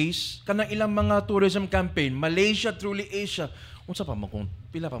countries, kanang ilang mga tourism campaign, Malaysia, Truly Asia, unsa pa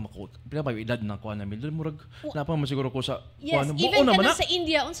pila ba edad na kuan na Mildred murag na pa masiguro ko sa kuan mo even kana sa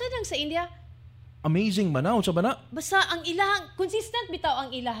India, unsa lang sa India? Amazing ba na? Unsa ba na? Basta ang ilahang, consistent bitaw ang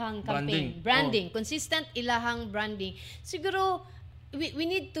ilahang campaign. Branding. Consistent ilahang branding. Siguro, we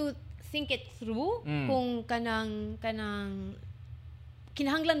need to think it through kung kanang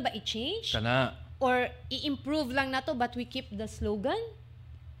kinahanglan ba i-change? Kana. Or i-improve lang nato but we keep the slogan?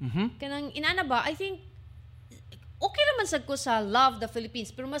 Kanang inana ba? I think, okay naman sad ko sa Love the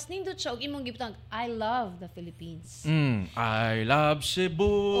Philippines, pero mas nindot siya og imong gibutang I love the Philippines. I love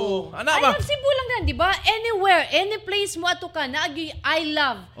Cebu. I love Cebu lang dan, di ba? Anywhere, any place mo ato ka, naagi I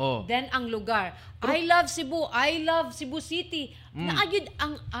love. Then ang lugar. I love Cebu, I love Cebu City. Naagid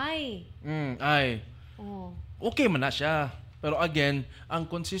ang I. Okay man na siya. Pero again, ang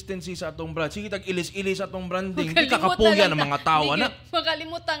consistency sa atong brand, sige tag-ilis-ilis sa atong branding, di kakapuya ng mga tao na.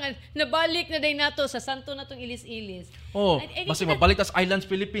 Makalimutan, nabalik na day nato sa santo natong ilis-ilis. Basta mabalik tas Islands,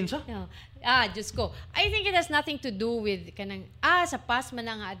 Philippines, ha? Diyos ko. I think it has nothing to do with kanang, sa past man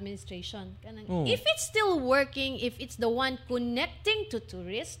nga administration. Kanang, if it's still working, if it's the one connecting to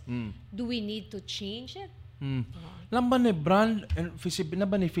tourists, do we need to change it? Lamban ni brand and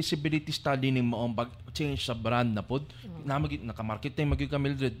feasibility study ni mo ang pag-change sa brand na pod. Naka-marketing magyud ka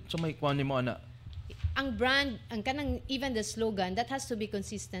Mildred. So may kuan nimo ana. Ang brand, ang kanang even the slogan, that has to be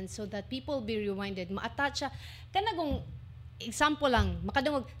consistent so that people be reminded. Ma-attach siya. Kanagong example lang,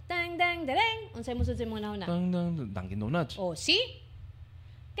 makadungog tang dang dereng unsay mo sa mga nahuna. Tang dang Dunkin Donuts. See?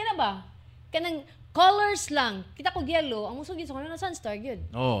 Kana ba? Kanang Colors lang. Kita ko yellow, ang musog yun sa kanila Sunstar yun.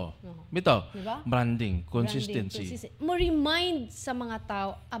 Oh. Bitaw. Diba? Branding, consistency. Mo remind sa mga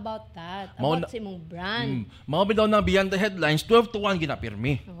tao about that, about sa imong brand. Mga bitaw na beyond the headlines, 12 to 1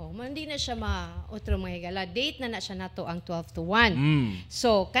 ginapirmi. Hindi na siya otro mga higala. Date na siya nato ang 12 to 1.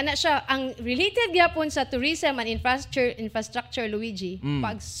 So, kana siya, ang related gyapon sa tourism and infrastructure Luigi,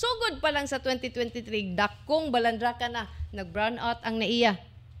 pag sugod pa lang sa 2023, dakong balandraka na, nag-brown out ang naiya.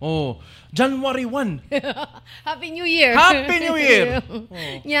 Oh, January 1. Happy New Year. Happy New Year.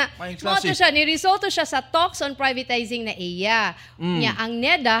 Nya, niresulto siya sa talks on privatizing na iya. Nya, ang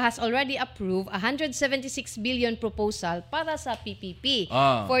NEDA has already approved 176 billion proposal para sa PPP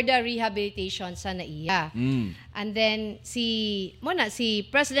for the rehabilitation sa naiya. And then si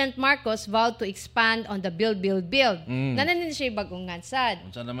President Marcos vowed to expand on the build. Nananin siya bagong ngansad.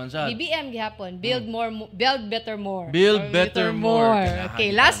 Unsa naman sad? BBM gihapon, build better more. Build better more. Okay,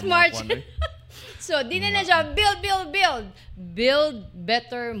 last March. So, di na siya build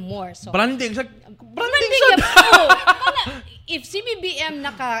better more. So, Branding sad. If si BBM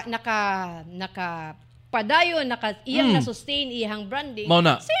naka padayon iyang na-sustain iyang branding,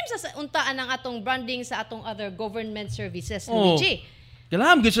 same sa untaan ng atong branding sa atong other government services, Luigi.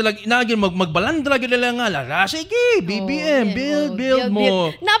 Kailangan gid sila inagin magbalandra gid nila nga la. Sige, BBM build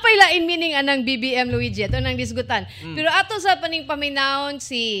more. Napailain meaning anang BBM, Luigi. Ito nang disgutan. Pero ato sa paning paminahon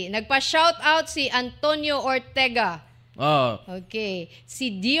nagpa-shout out si Antonio Ortega. Okay.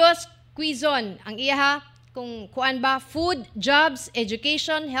 Si Dios Quizon ang iyaha kung kuan ba, food, jobs,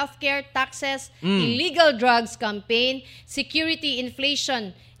 education, healthcare, taxes, illegal drugs campaign, security,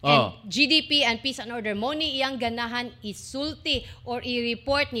 inflation, and GDP and peace and order. Mo ni iyang ganahan isulti or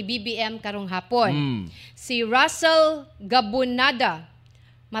i-report ni BBM karong hapon. Si Russell Gabunada,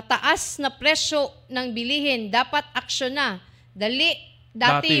 mataas na presyo ng bilihin, dapat aksyon na.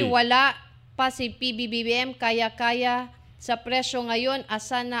 Dati wala pa si PBBM, kaya-kaya sa presyo ngayon,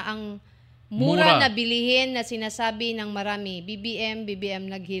 asa na ang mura na bilihin na sinasabi ng marami. BBM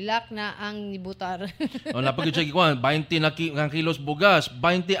naghilak na ang nibutar. Napagod siya kikuan, 20 na kilos bugas,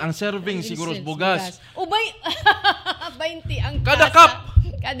 20 ang serving siguro bugas. O 20 ang kada tasa. cup.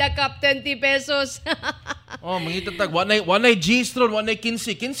 Kada cup 20 pesos. Mangitatag, wanay G-Stron, wanay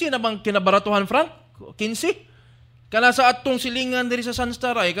 15. 15 na bang kinabaratuhan, Frank? 15? Kana sa atong silingan diri sa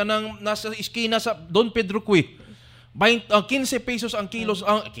Sunstar ay kanang nasa iskina sa Don Pedro Cui. 15 pesos ang kilos,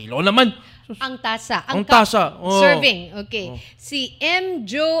 kilo naman. Ang tasa. Ang tasa. Serving. Okay. Si M.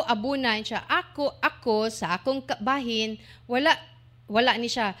 Joe Abuna, siya, ako sa akong bahin, wala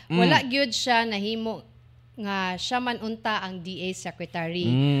ni siya. Wala gyud siya nahimo nga siya man unta ang DA Secretary.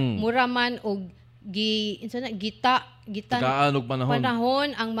 Mura man og gitaan og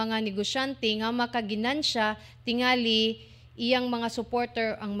panahon ang mga negosyante nga makaginansya tingali iyang mga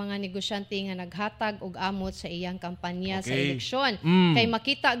supporter ang mga negosyante nga naghatag og amot sa iyang kampanya sa eleksyon. Kay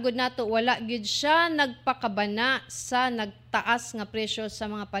makita gud nato wala gud siya nagpakabana sa nagtaas nga presyo sa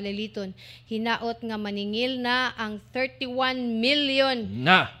mga paliliton. Hinaot nga maningil na ang 31 million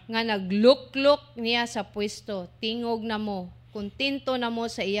nga nagluklok niya sa pwesto. Tingog na mo. Kontento na mo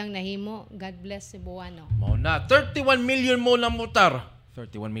sa iyang nahimo. God bless Cebuano. Mao na 31 million mo na mutar.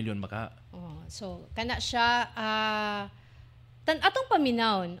 31 million maka. So kana siya atong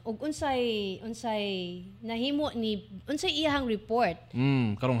paminawon og unsay nahimo ni unsay iyang report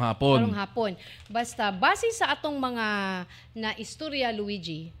karong hapon basta base sa atong mga na istorya,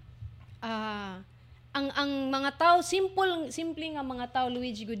 Luigi, ang mga tao simple nga mga tao,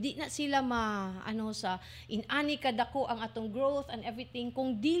 Luigi, di na sila sa inani kadako ang atong growth and everything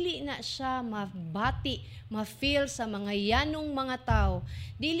kung dili na siya mabati, ma-feel sa mga yanong mga tao,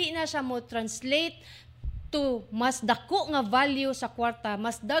 dili na siya mo translate to mas dako nga value sa kwarta,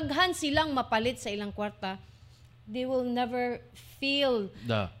 mas daghan silang mapalit sa ilang kwarta, they will never feel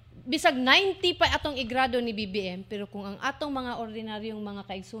bisag 90 pa atong igrado ni BBM, pero kung ang atong mga ordinaryong mga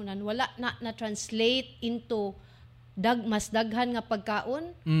kaigsunan wala na translate into mas daghan nga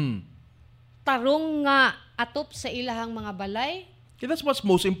pagkaon, tarong nga atop sa ilahang mga balay. That's what's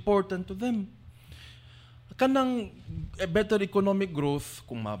most important to them. Kanang better economic growth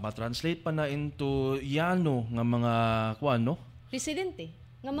kung ma-translate pa na into yano nga mga presidente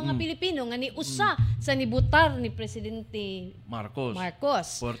nga mga Pilipino nga ni usa sa nibutar ni Presidente Marcos.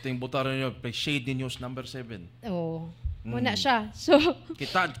 Porting butar niyo shade news number 7. Muna siya. So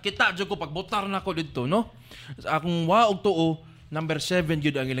kita jud ko pagbutar na ko didto, no? Akong waog tuo number 7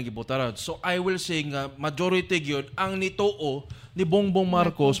 yun ang ilang gibutaran. So I will say nga majority yun ang nituo ni Bongbong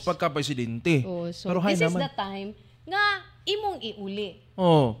Marcos pagka-presidente. So pero this is the time nga imong iuli.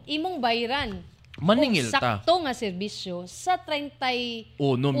 Imong bayran. Maningil ta. sakto nga serbisyo sa 31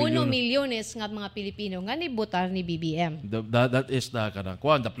 milyones nga mga Pilipino nga nibotar ni BBM. That is the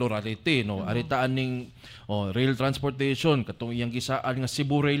the plurality, no. Aritaan ning rail transportation katong iyang gisaan nga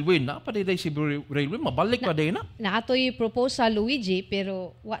Cebu Railway, na pa day Cebu Railway mabalik pa day na. Naatoy propose sa Luigi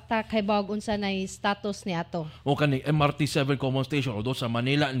pero wa ta kay bawag unsa nay status ni ato. O kaning MRT7 common station o do sa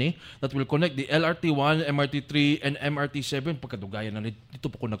Manila ni that will connect the LRT1, MRT3 and MRT7 pagkadugayan na dito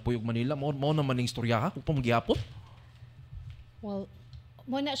po ko nagpuyog Manila mao naman ning istorya ha ug pamagyapon. Well,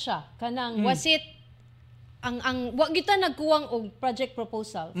 mo na siya kanang was it ang wa kita nagkuwang og project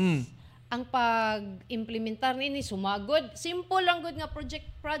proposals. Ang pag-implementar nini sumagod, simple lang gud nga project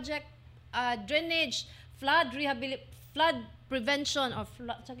drainage, flood prevention or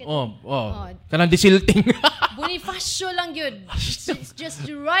flood kanang disilting. Bonifacio lang yun. It's just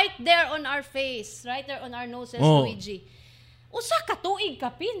right there on our face, right there on our noses, Luigi. Usa ka tuig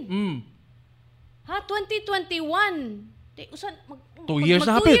kapin. Ha, 2021. Usa 2 years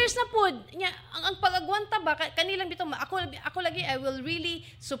na hapit. 2 years na pod. Ang pag-agwanta ba kanilang bitaw ako lagi I will really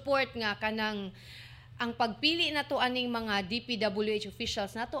support nga kanang ang pagpili nato aning mga DPWH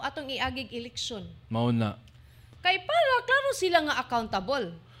officials nato atong iagig election. Mao na. Kay para klaro sila nga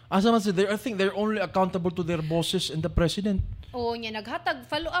accountable. Asa man I think they're only accountable to their bosses and the president. O nya naghatag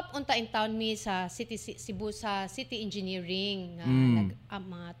follow up unta in town mi sa Cebu sa City Engineering nga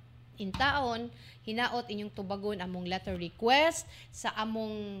mga intaon hinaot inyong tubagon among letter request sa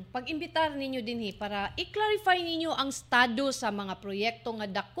among pag-imbitar ninyo dinhi para i-clarify ninyo ang estado sa mga proyekto nga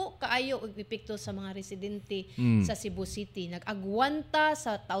dako kaayo ug epekto sa mga residente sa Cebu City. Nag-agwanta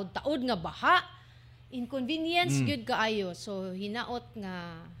sa taud-taud nga baha, inconvenience gyud kaayo. So hinaot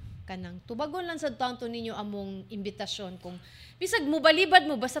nga kanang tubagon lang sa taon ninyo among imbitasyon kung bisag mo balibad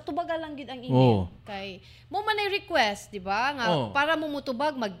mo basta tubaga lang gid ang email kay mo man ay request di ba nga para mo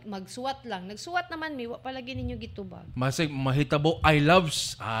mutubag magsuwat lang nagsuwat naman mi wa palagi ninyo gitubag masig mahitabo I love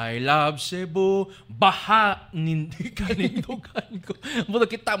Cebu baha nindi kanindugan ko mo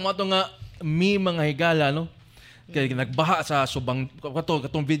kita mo ato nga mi mga higala no kay nagbaha sa subang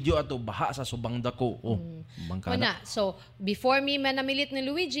katong video ato baha sa subang dako bangkana so before mi manamilit ni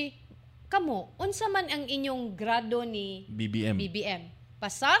Luigi kamo unsa man ang inyong grado ni BBM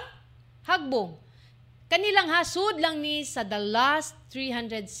pasar hagbong kanilang hasud lang ni sa the last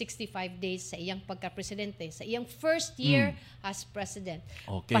 365 days sa iyang pagka-presidente sa iyang first year as president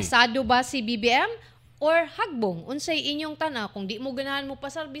pasado ba si BBM or hagbong unsay inyong tanaw kung di mo ganahan mo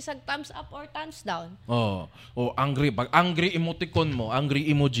pasar bisag thumbs up or thumbs down angry pag angry emoticon mo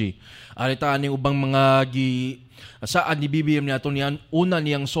angry emoji arita ani ubang mga saan ni BBM niya niyan una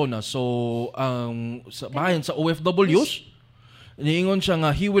niyang SONA so sa bahayan sa OFWs niingon siya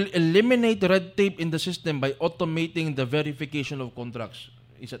nga he will eliminate red tape in the system by automating the verification of contracts.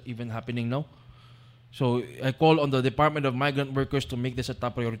 Is that even happening now? So I call on the Department of Migrant Workers to make this a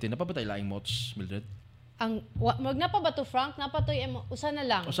top priority. Napapatay laing mots, Mildred? Wag na pa ba to Frank? Napatoy usa na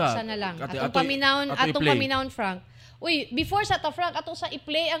lang. Atong paminawon Frank. Uy, before sa ta Frank atong sa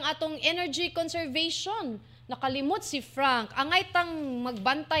i-play ang atong energy conservation. Nakalimot si Frank. Angay tang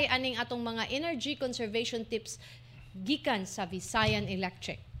magbantay aning atong mga energy conservation tips gikan sa Visayan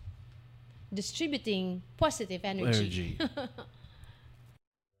Electric. Distributing positive energy.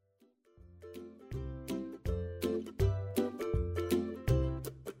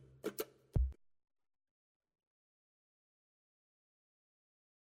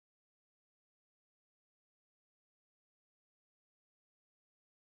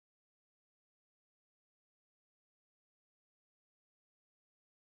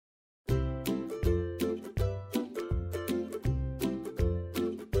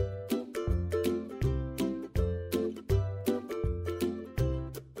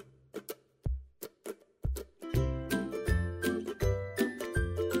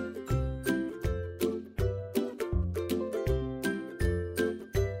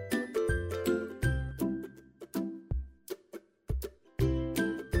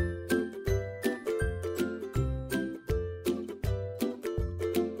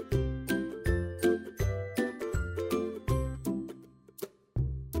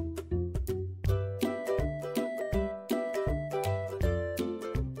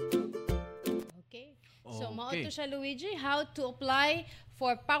 Ito siya, Luigi, how to apply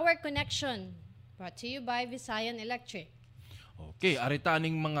for power connection. Brought to you by Visayan Electric. Okay,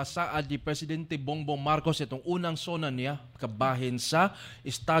 aritaning mga saad ni Presidente Bongbong Marcos itong unang sona niya kabahin sa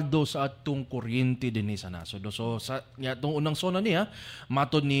estado sa atong kuryente din sa nasod. So sa itong unang sona niya,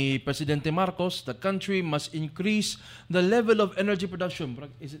 matod ni Presidente Marcos, the country must increase the level of energy production.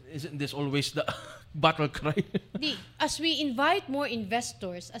 Isn't this always the battle cry? As we invite more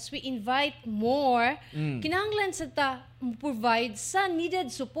investors, as we invite more, kinahanglan sa ta provide sa needed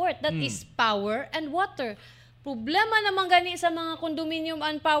support, that is power and water. Problema naman gani sa mga condominium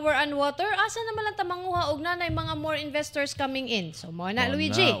and power and water, asa naman lang tamanguha og nanay mga more investors coming in. So mo na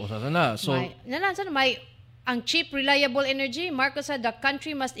Luigi. So may ang cheap reliable energy. Marcos said the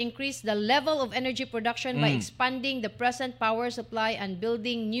country must increase the level of energy production by expanding the present power supply and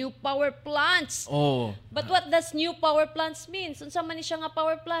building new power plants. But what does new power plants mean? Unsa man ni siya nga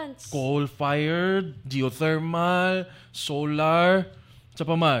power plants? Coal-fired, geothermal, solar. Sa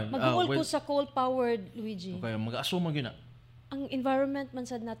paman. Mag-uol ko sa coal-powered, Luigi. Okay, mag-assume gina. Ang environment man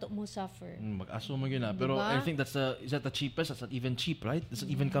sad nato mo suffer. Mag-assume gina. Pero diba? I think is that the cheapest? That's not even cheap, right? Doesn't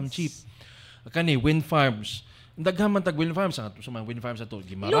even come cheap. Kani, wind farms. Daghan man tag wind farms sa mga wind farms ato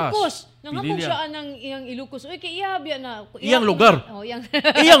Gimaras. Ilocos. Nangamong siya ng iyang Ilocos. Uy, kay ihabya na. Iyang lugar.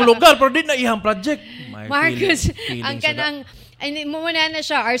 Iyang lugar, pero di na iyang project. Marcos, ang kanang muna na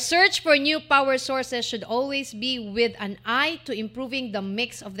siya, our search for new power sources should always be with an eye to improving the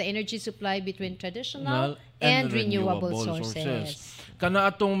mix of the energy supply between traditional and renewable sources. Kana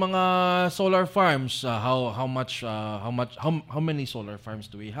atong mga solar farms, how many solar farms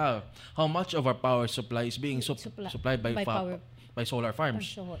do we have? How much of our power supply is being supplied by solar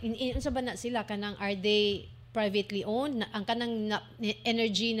farms? Unsa ba na sila kanang, are they privately owned? Ang kanang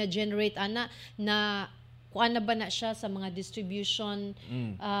energy na generate na kuan na ba na siya sa mga distribution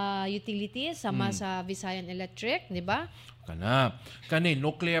utilities sama sa Visayan Electric, di ba? Kani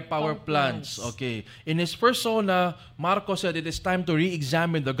nuclear power plants. Okay. In his first sona, Marcos said it is time to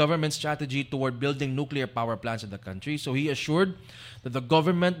re-examine the government strategy toward building nuclear power plants in the country. So he assured that the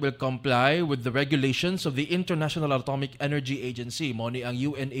government will comply with the regulations of the International Atomic Energy Agency, moni ang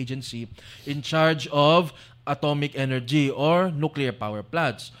UN agency in charge of atomic energy or nuclear power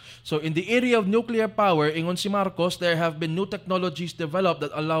plants. So in the area of nuclear power, ingon si Marcos, there have been new technologies developed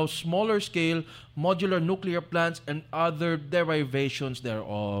that allow smaller scale modular nuclear plants and other derivations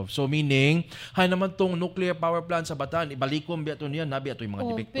thereof. So meaning, hay naman tong nuclear power plant sa Bataan, ibalikom biya to niya, nabi ato yung mga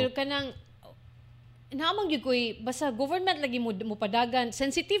depekto. Pero kanang naamang gyud koy basta government lagi mo padagan,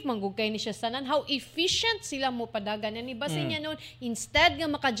 sensitive man gud kay ni siya sanan how efficient sila mo padagan ani basta niya noon, instead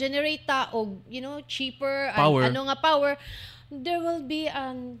nga maka-generate ta og cheaper power. Power, there will be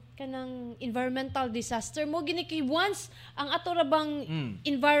an kanang environmental disaster mo gini kay once ang ato ra bang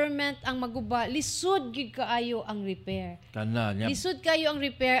environment ang maguba, lisod gyud kaayo ang repair. Lisod kayo ang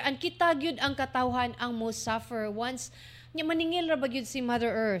repair, and kita gyud ang katawhan ang mo suffer once nya maningil ra ba gyud si Mother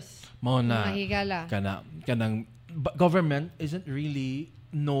Earth. Mao na mahigala. Kanang government isn't really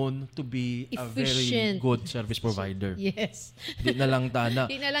known to be efficient, a very good service provider. Yes. Di na lang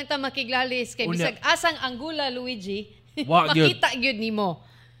ta makiglalis kay bisag asang anggula, Luigi. Makita gyud nimo.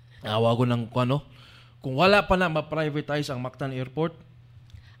 Awa ko ng kung wala pa na ma-privatize ang Mactan Airport,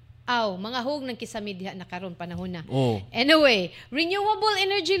 mga hug ng kisamidya na karon panahon na. Anyway, renewable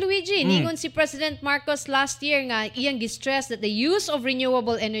energy, Luigi. Ningon si President Marcos last year nga iyang gistress that the use of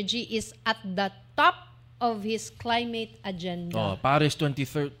renewable energy is at the top of his climate agenda. Paris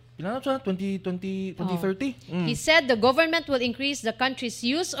 2030. 2030? He said the government will increase the country's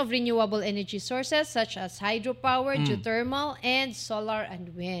use of renewable energy sources such as hydropower, geothermal, and solar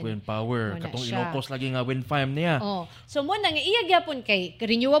and wind. Wind power. Katong Ilocos lagi nga wind farm niya. So mo na nga iya gyapon kay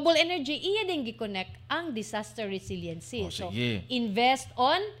renewable energy, iya din gi-connect ang disaster resiliency. So invest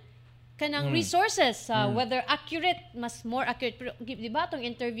on kanang resources whether accurate, more accurate. Pero di ba tong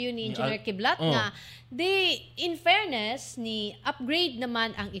interview ni Engineer Kiblat nga in fairness ni upgrade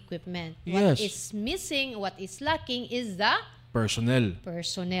naman ang equipment. What is missing, what is lacking is the personnel.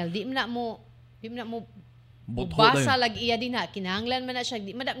 Di na mo basa lag iya din kinahanglan man na siya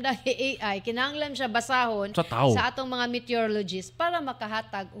di madamda AI, kinahanglan siya basahon sa atong mga meteorologists para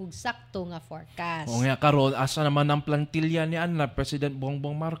makahatag og sakto nga forecast. Nga karon asa naman ang plantilya ni President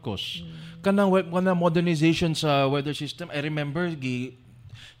Bongbong Marcos. Kanang modernization sa weather system. I remember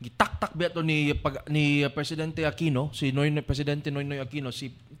gitaktak beto ni Presidente Aquino, Presidente Noynoy Aquino,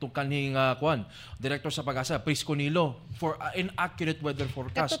 si kaning director sa Pag-asa, Prisconilo, for inaccurate weather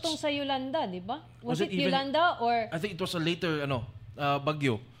forecast. Katutong sa Yolanda, di ba? Was it Yolanda or I think it was a later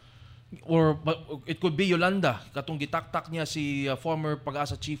bagyo. Or it could be Yolanda, katong gitaktak niya si former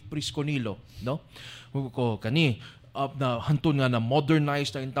Pag-asa Chief Prisconilo, no? Ko kani na hantun nga na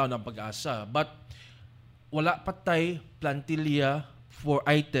modernized na taon ang Pag-asa. But wala patay plantilla for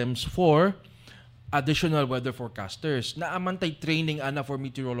items for additional weather forecasters. Naamantay training ana for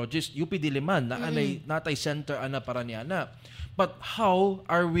meteorologists. UP Diliman na anay natay center ana para ni ana. But how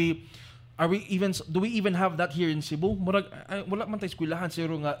do we even have that here in Cebu? Murag wala man tay eskwelahan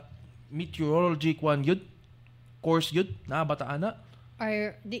zero nga meteorology kwan yun, course yun na bata ana.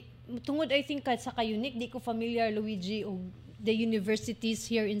 Tungod I think sa ka-unique di ko familiar Luigi o the universities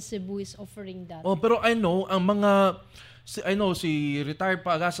here in Cebu is offering that. Oh, pero I know si retired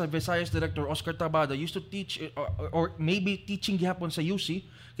pa Agasa Visayas Director Oscar Tabada used to teach or maybe teaching gihapon sa UC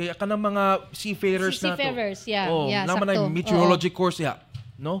kaya kanang mga seafarers na to. Seafarers, yeah. Naman na meteorology course ya,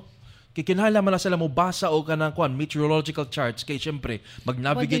 no? Kikinahanglan man na sila mo basa o kanang kwan meteorological charts kay syempre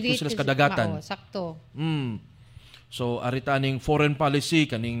mag-navigate ko sila sa kadagatan. Sakto. So aritaning foreign policy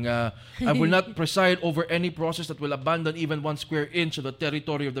kaning I will not preside over any process that will abandon even 1 square inch of the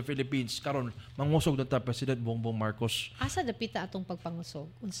territory of the Philippines. Karon mangusog na ta President Bongbong Marcos. Asa dapita atong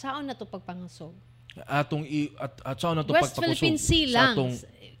pagpangusog? Unsaon na to pagpangusog? At saan na to West pagpangusog? Philippine Sea lang.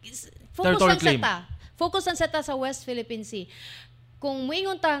 Focus ang seta sa West Philippine Sea. Kung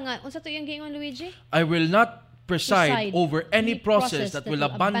muingon ta nga, unsa to yung gingon Luigi? I will not preside over any process that will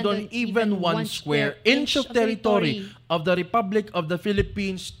abandon even 1 square inch of territory of the Republic of the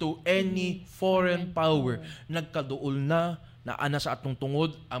Philippines to any foreign power. Nagkaduol na ana sa atong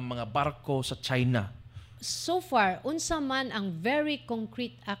tungod ang mga barko sa China. So far, unsa man ang very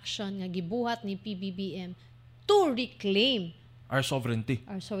concrete action nga gibuhat ni PBBM to reclaim our sovereignty.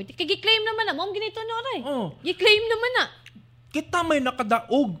 Kaya gi-claim naman na, mong ginito no aray. Gi-claim naman na. Kita may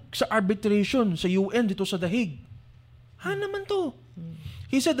nakadaog sa arbitration sa UN dito sa The Hague. Naman to.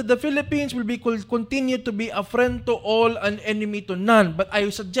 He said that the Philippines will continue to be a friend to all, an enemy to none. But I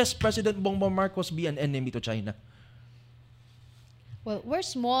suggest President Bongbong Marcos be an enemy to China. Well, we're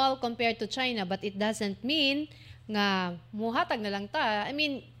small compared to China, but it doesn't mean nga muhatag na lang ta. I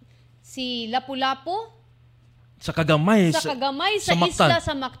mean, si Lapu-Lapu sa kagamay sa isla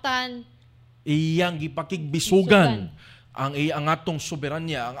sa Mactan, iyang gipakigbisugan ang atong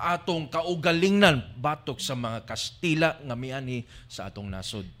soberanya, ang atong kaugalingnan batok sa mga Kastila nga miani sa atong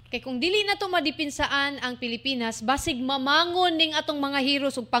nasod. Kay kung dili na to madipinsaan ang Pilipinas, basig mamangon ning atong mga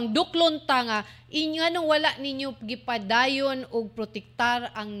heroes ug pangduklon ta nga inyo anong wala ninyo gipadayon og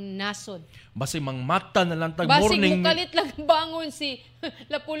protektar ang nasod. Basig mangmata na lang tag basig morning. Basig mukalit lang bangon si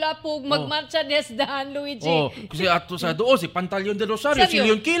Lapu-Lapu magmarcha desdahan Luigi. Kasi ato sa doon si Pantaleon de Rosario, si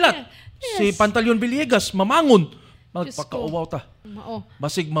Leon Kilat, si Pantaleon Villegas mamangon. Magpakauwaw ta.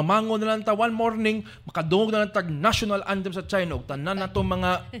 Basig mamangon na lang ta one morning, makadungog na lang tag national anthem sa China. Tanan natong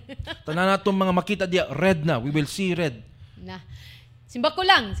mga makita dia red na. We will see red. Simbako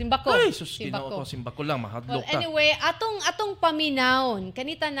lang. Ay, simbako lang. Mahadlok ta. Anyway, atong paminawon,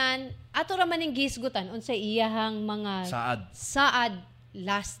 kanitanan, ato ra maning gisgutan unsay iyahang mga saad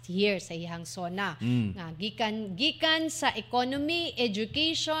last year sa iyahang SONA. Nga gikan sa economy,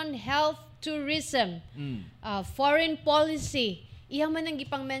 education, health, tourism, foreign policy, iya man ang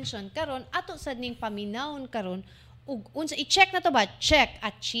gipang mention karon ato sad ning paminawon karon ug unsa i-check na to ba? Check,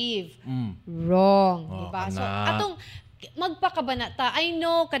 achieve. Wrong, diba? So atong magpakabanata. I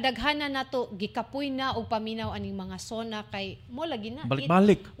know kadaghanan nato gikapoy na og paminaw aning mga SONA kay mo lagi na.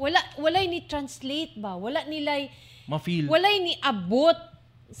 Balik-balik. Walay ni translate ba? Wala nilay ma-feel. Walay ni abot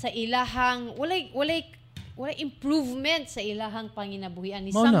sa ilahang walay improvement sa ilahang panginabuhian ni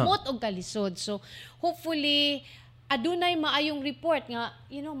samot og kalisod. So hopefully adunay maayong report nga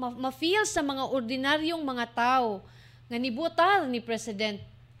ma-feel sa mga ordinaryong mga tao nga nibutal ni President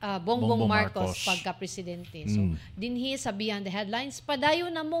Bongbong Marcos pagka-presidente. So dinhi sa Beyond the Headlines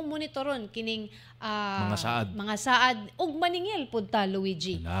padayon na mo monitoron kining mga saad ug maningil pud ta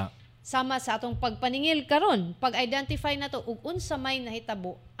Luigi. Sama sa atong pagpaningil karon, pag-identify na to ug unsa may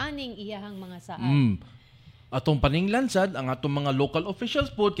nahitabo aning iyahang mga saad. Atong paninglan sad ang atong mga local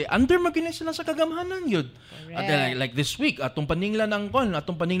officials po kay under maginis sila sa kagamhanan yun. At like this week atong paninglan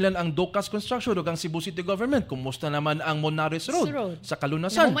ang Docas Construction ug ang Cebu City Government. Kumusta naman ang Monares Road sa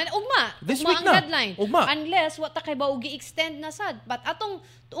Kalunasan? This week na. Headline. Unless wa ta kay ba og i-extend na sad. But atong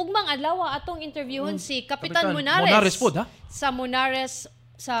ugmang adlaw atong interviewon si Kapitan Monares po, ha? Sa Monares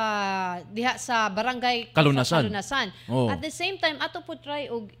diha sa barangay Kalunasan. At the same time ato po try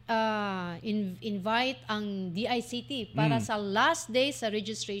og invite ang DICT para sa last day sa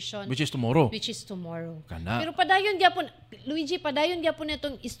registration which is tomorrow. Pero padayon gyapon Luigi gyapon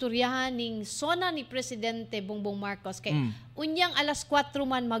itong istoryahan ning SONA ni Presidente Bongbong Marcos kay unyang alas 4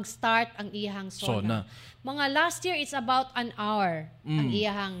 man mag-start ang iyahang SONA. Mga last year it's about an hour ang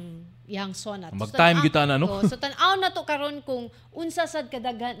iyahang iyang SONA. Mag-time kita na, no? So tan-aw na to karon kung unsa sad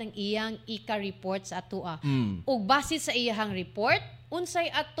kadaghan ng iyang ika-report sa atoa. Ug base sa iyang report,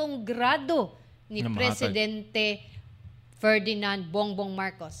 unsay atong grado ni Presidente Ferdinand Bongbong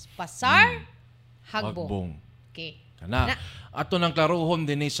Marcos. Pasar, hagbong. Okay. Kana. Ato nang klarohon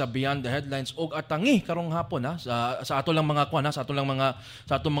din sa Beyond the Headlines og atangi karong hapon ha sa ato lang mga kuan ha sa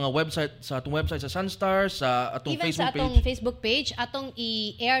atong mga website sa Sunstar sa atong even Facebook sa atong page. Facebook page atong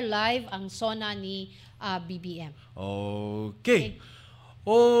i-air live ang SONA ni BBM. Okay.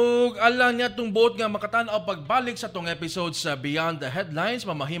 Og alam niya itong buot nga makatanaw pagbalik sa itong episode sa Beyond the Headlines,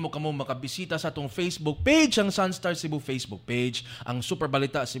 mamahimo ka mo makabisita sa itong Facebook page, ang Sunstar Cebu Facebook page, ang Super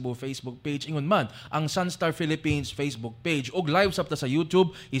Balita Cebu Facebook page, ingon man, ang Sunstar Philippines Facebook page, og live sabta sa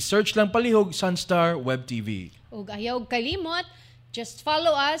YouTube, i-search lang palihog Sunstar Web TV. Og ayaw kalimot, just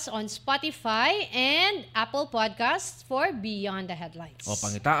follow us on Spotify and Apple Podcasts for Beyond the Headlines. O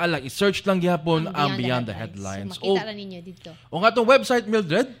pangitaan lang, i-search lang gihapon ang Beyond the Headlines. So, makita lang ninyo dito. O nga itong website,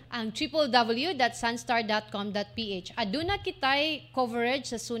 Mildred? Ang www.sunstar.com.ph. Aduna kitay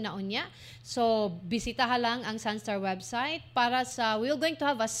coverage sa sunaon niya. So, bisitaha lang ang Sunstar website para sa, we're going to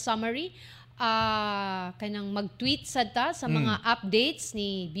have a summary kanang mag-tweet sa mga updates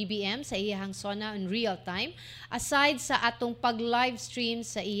ni BBM sa iyahang SONA in real time aside sa atong pag-live stream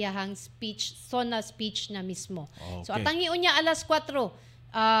sa iyahang speech, SONA speech na mismo. Okay. So atangiun niya alas 4.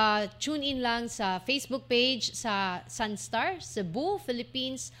 Tune in lang sa Facebook page sa Sunstar, Cebu,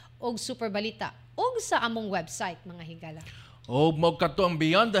 Philippines og Super Balita og sa among website mga higala. O magkato ang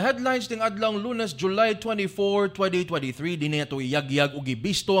Beyond the Headlines ting adlawng Lunes, July 24, 2023 dinhi ato iyag-iyag ug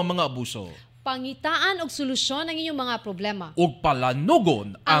gibisto ang mga abuso. Pangitaan og solusyon ang inyong mga problema. Ug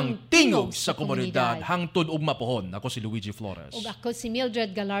palanugon ang tingog sa komunidad hangtod ug mapuhon. Ako si Luigi Flores. Ug ako si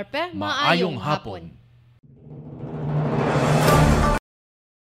Mildred Galarpe. Maayong hapon.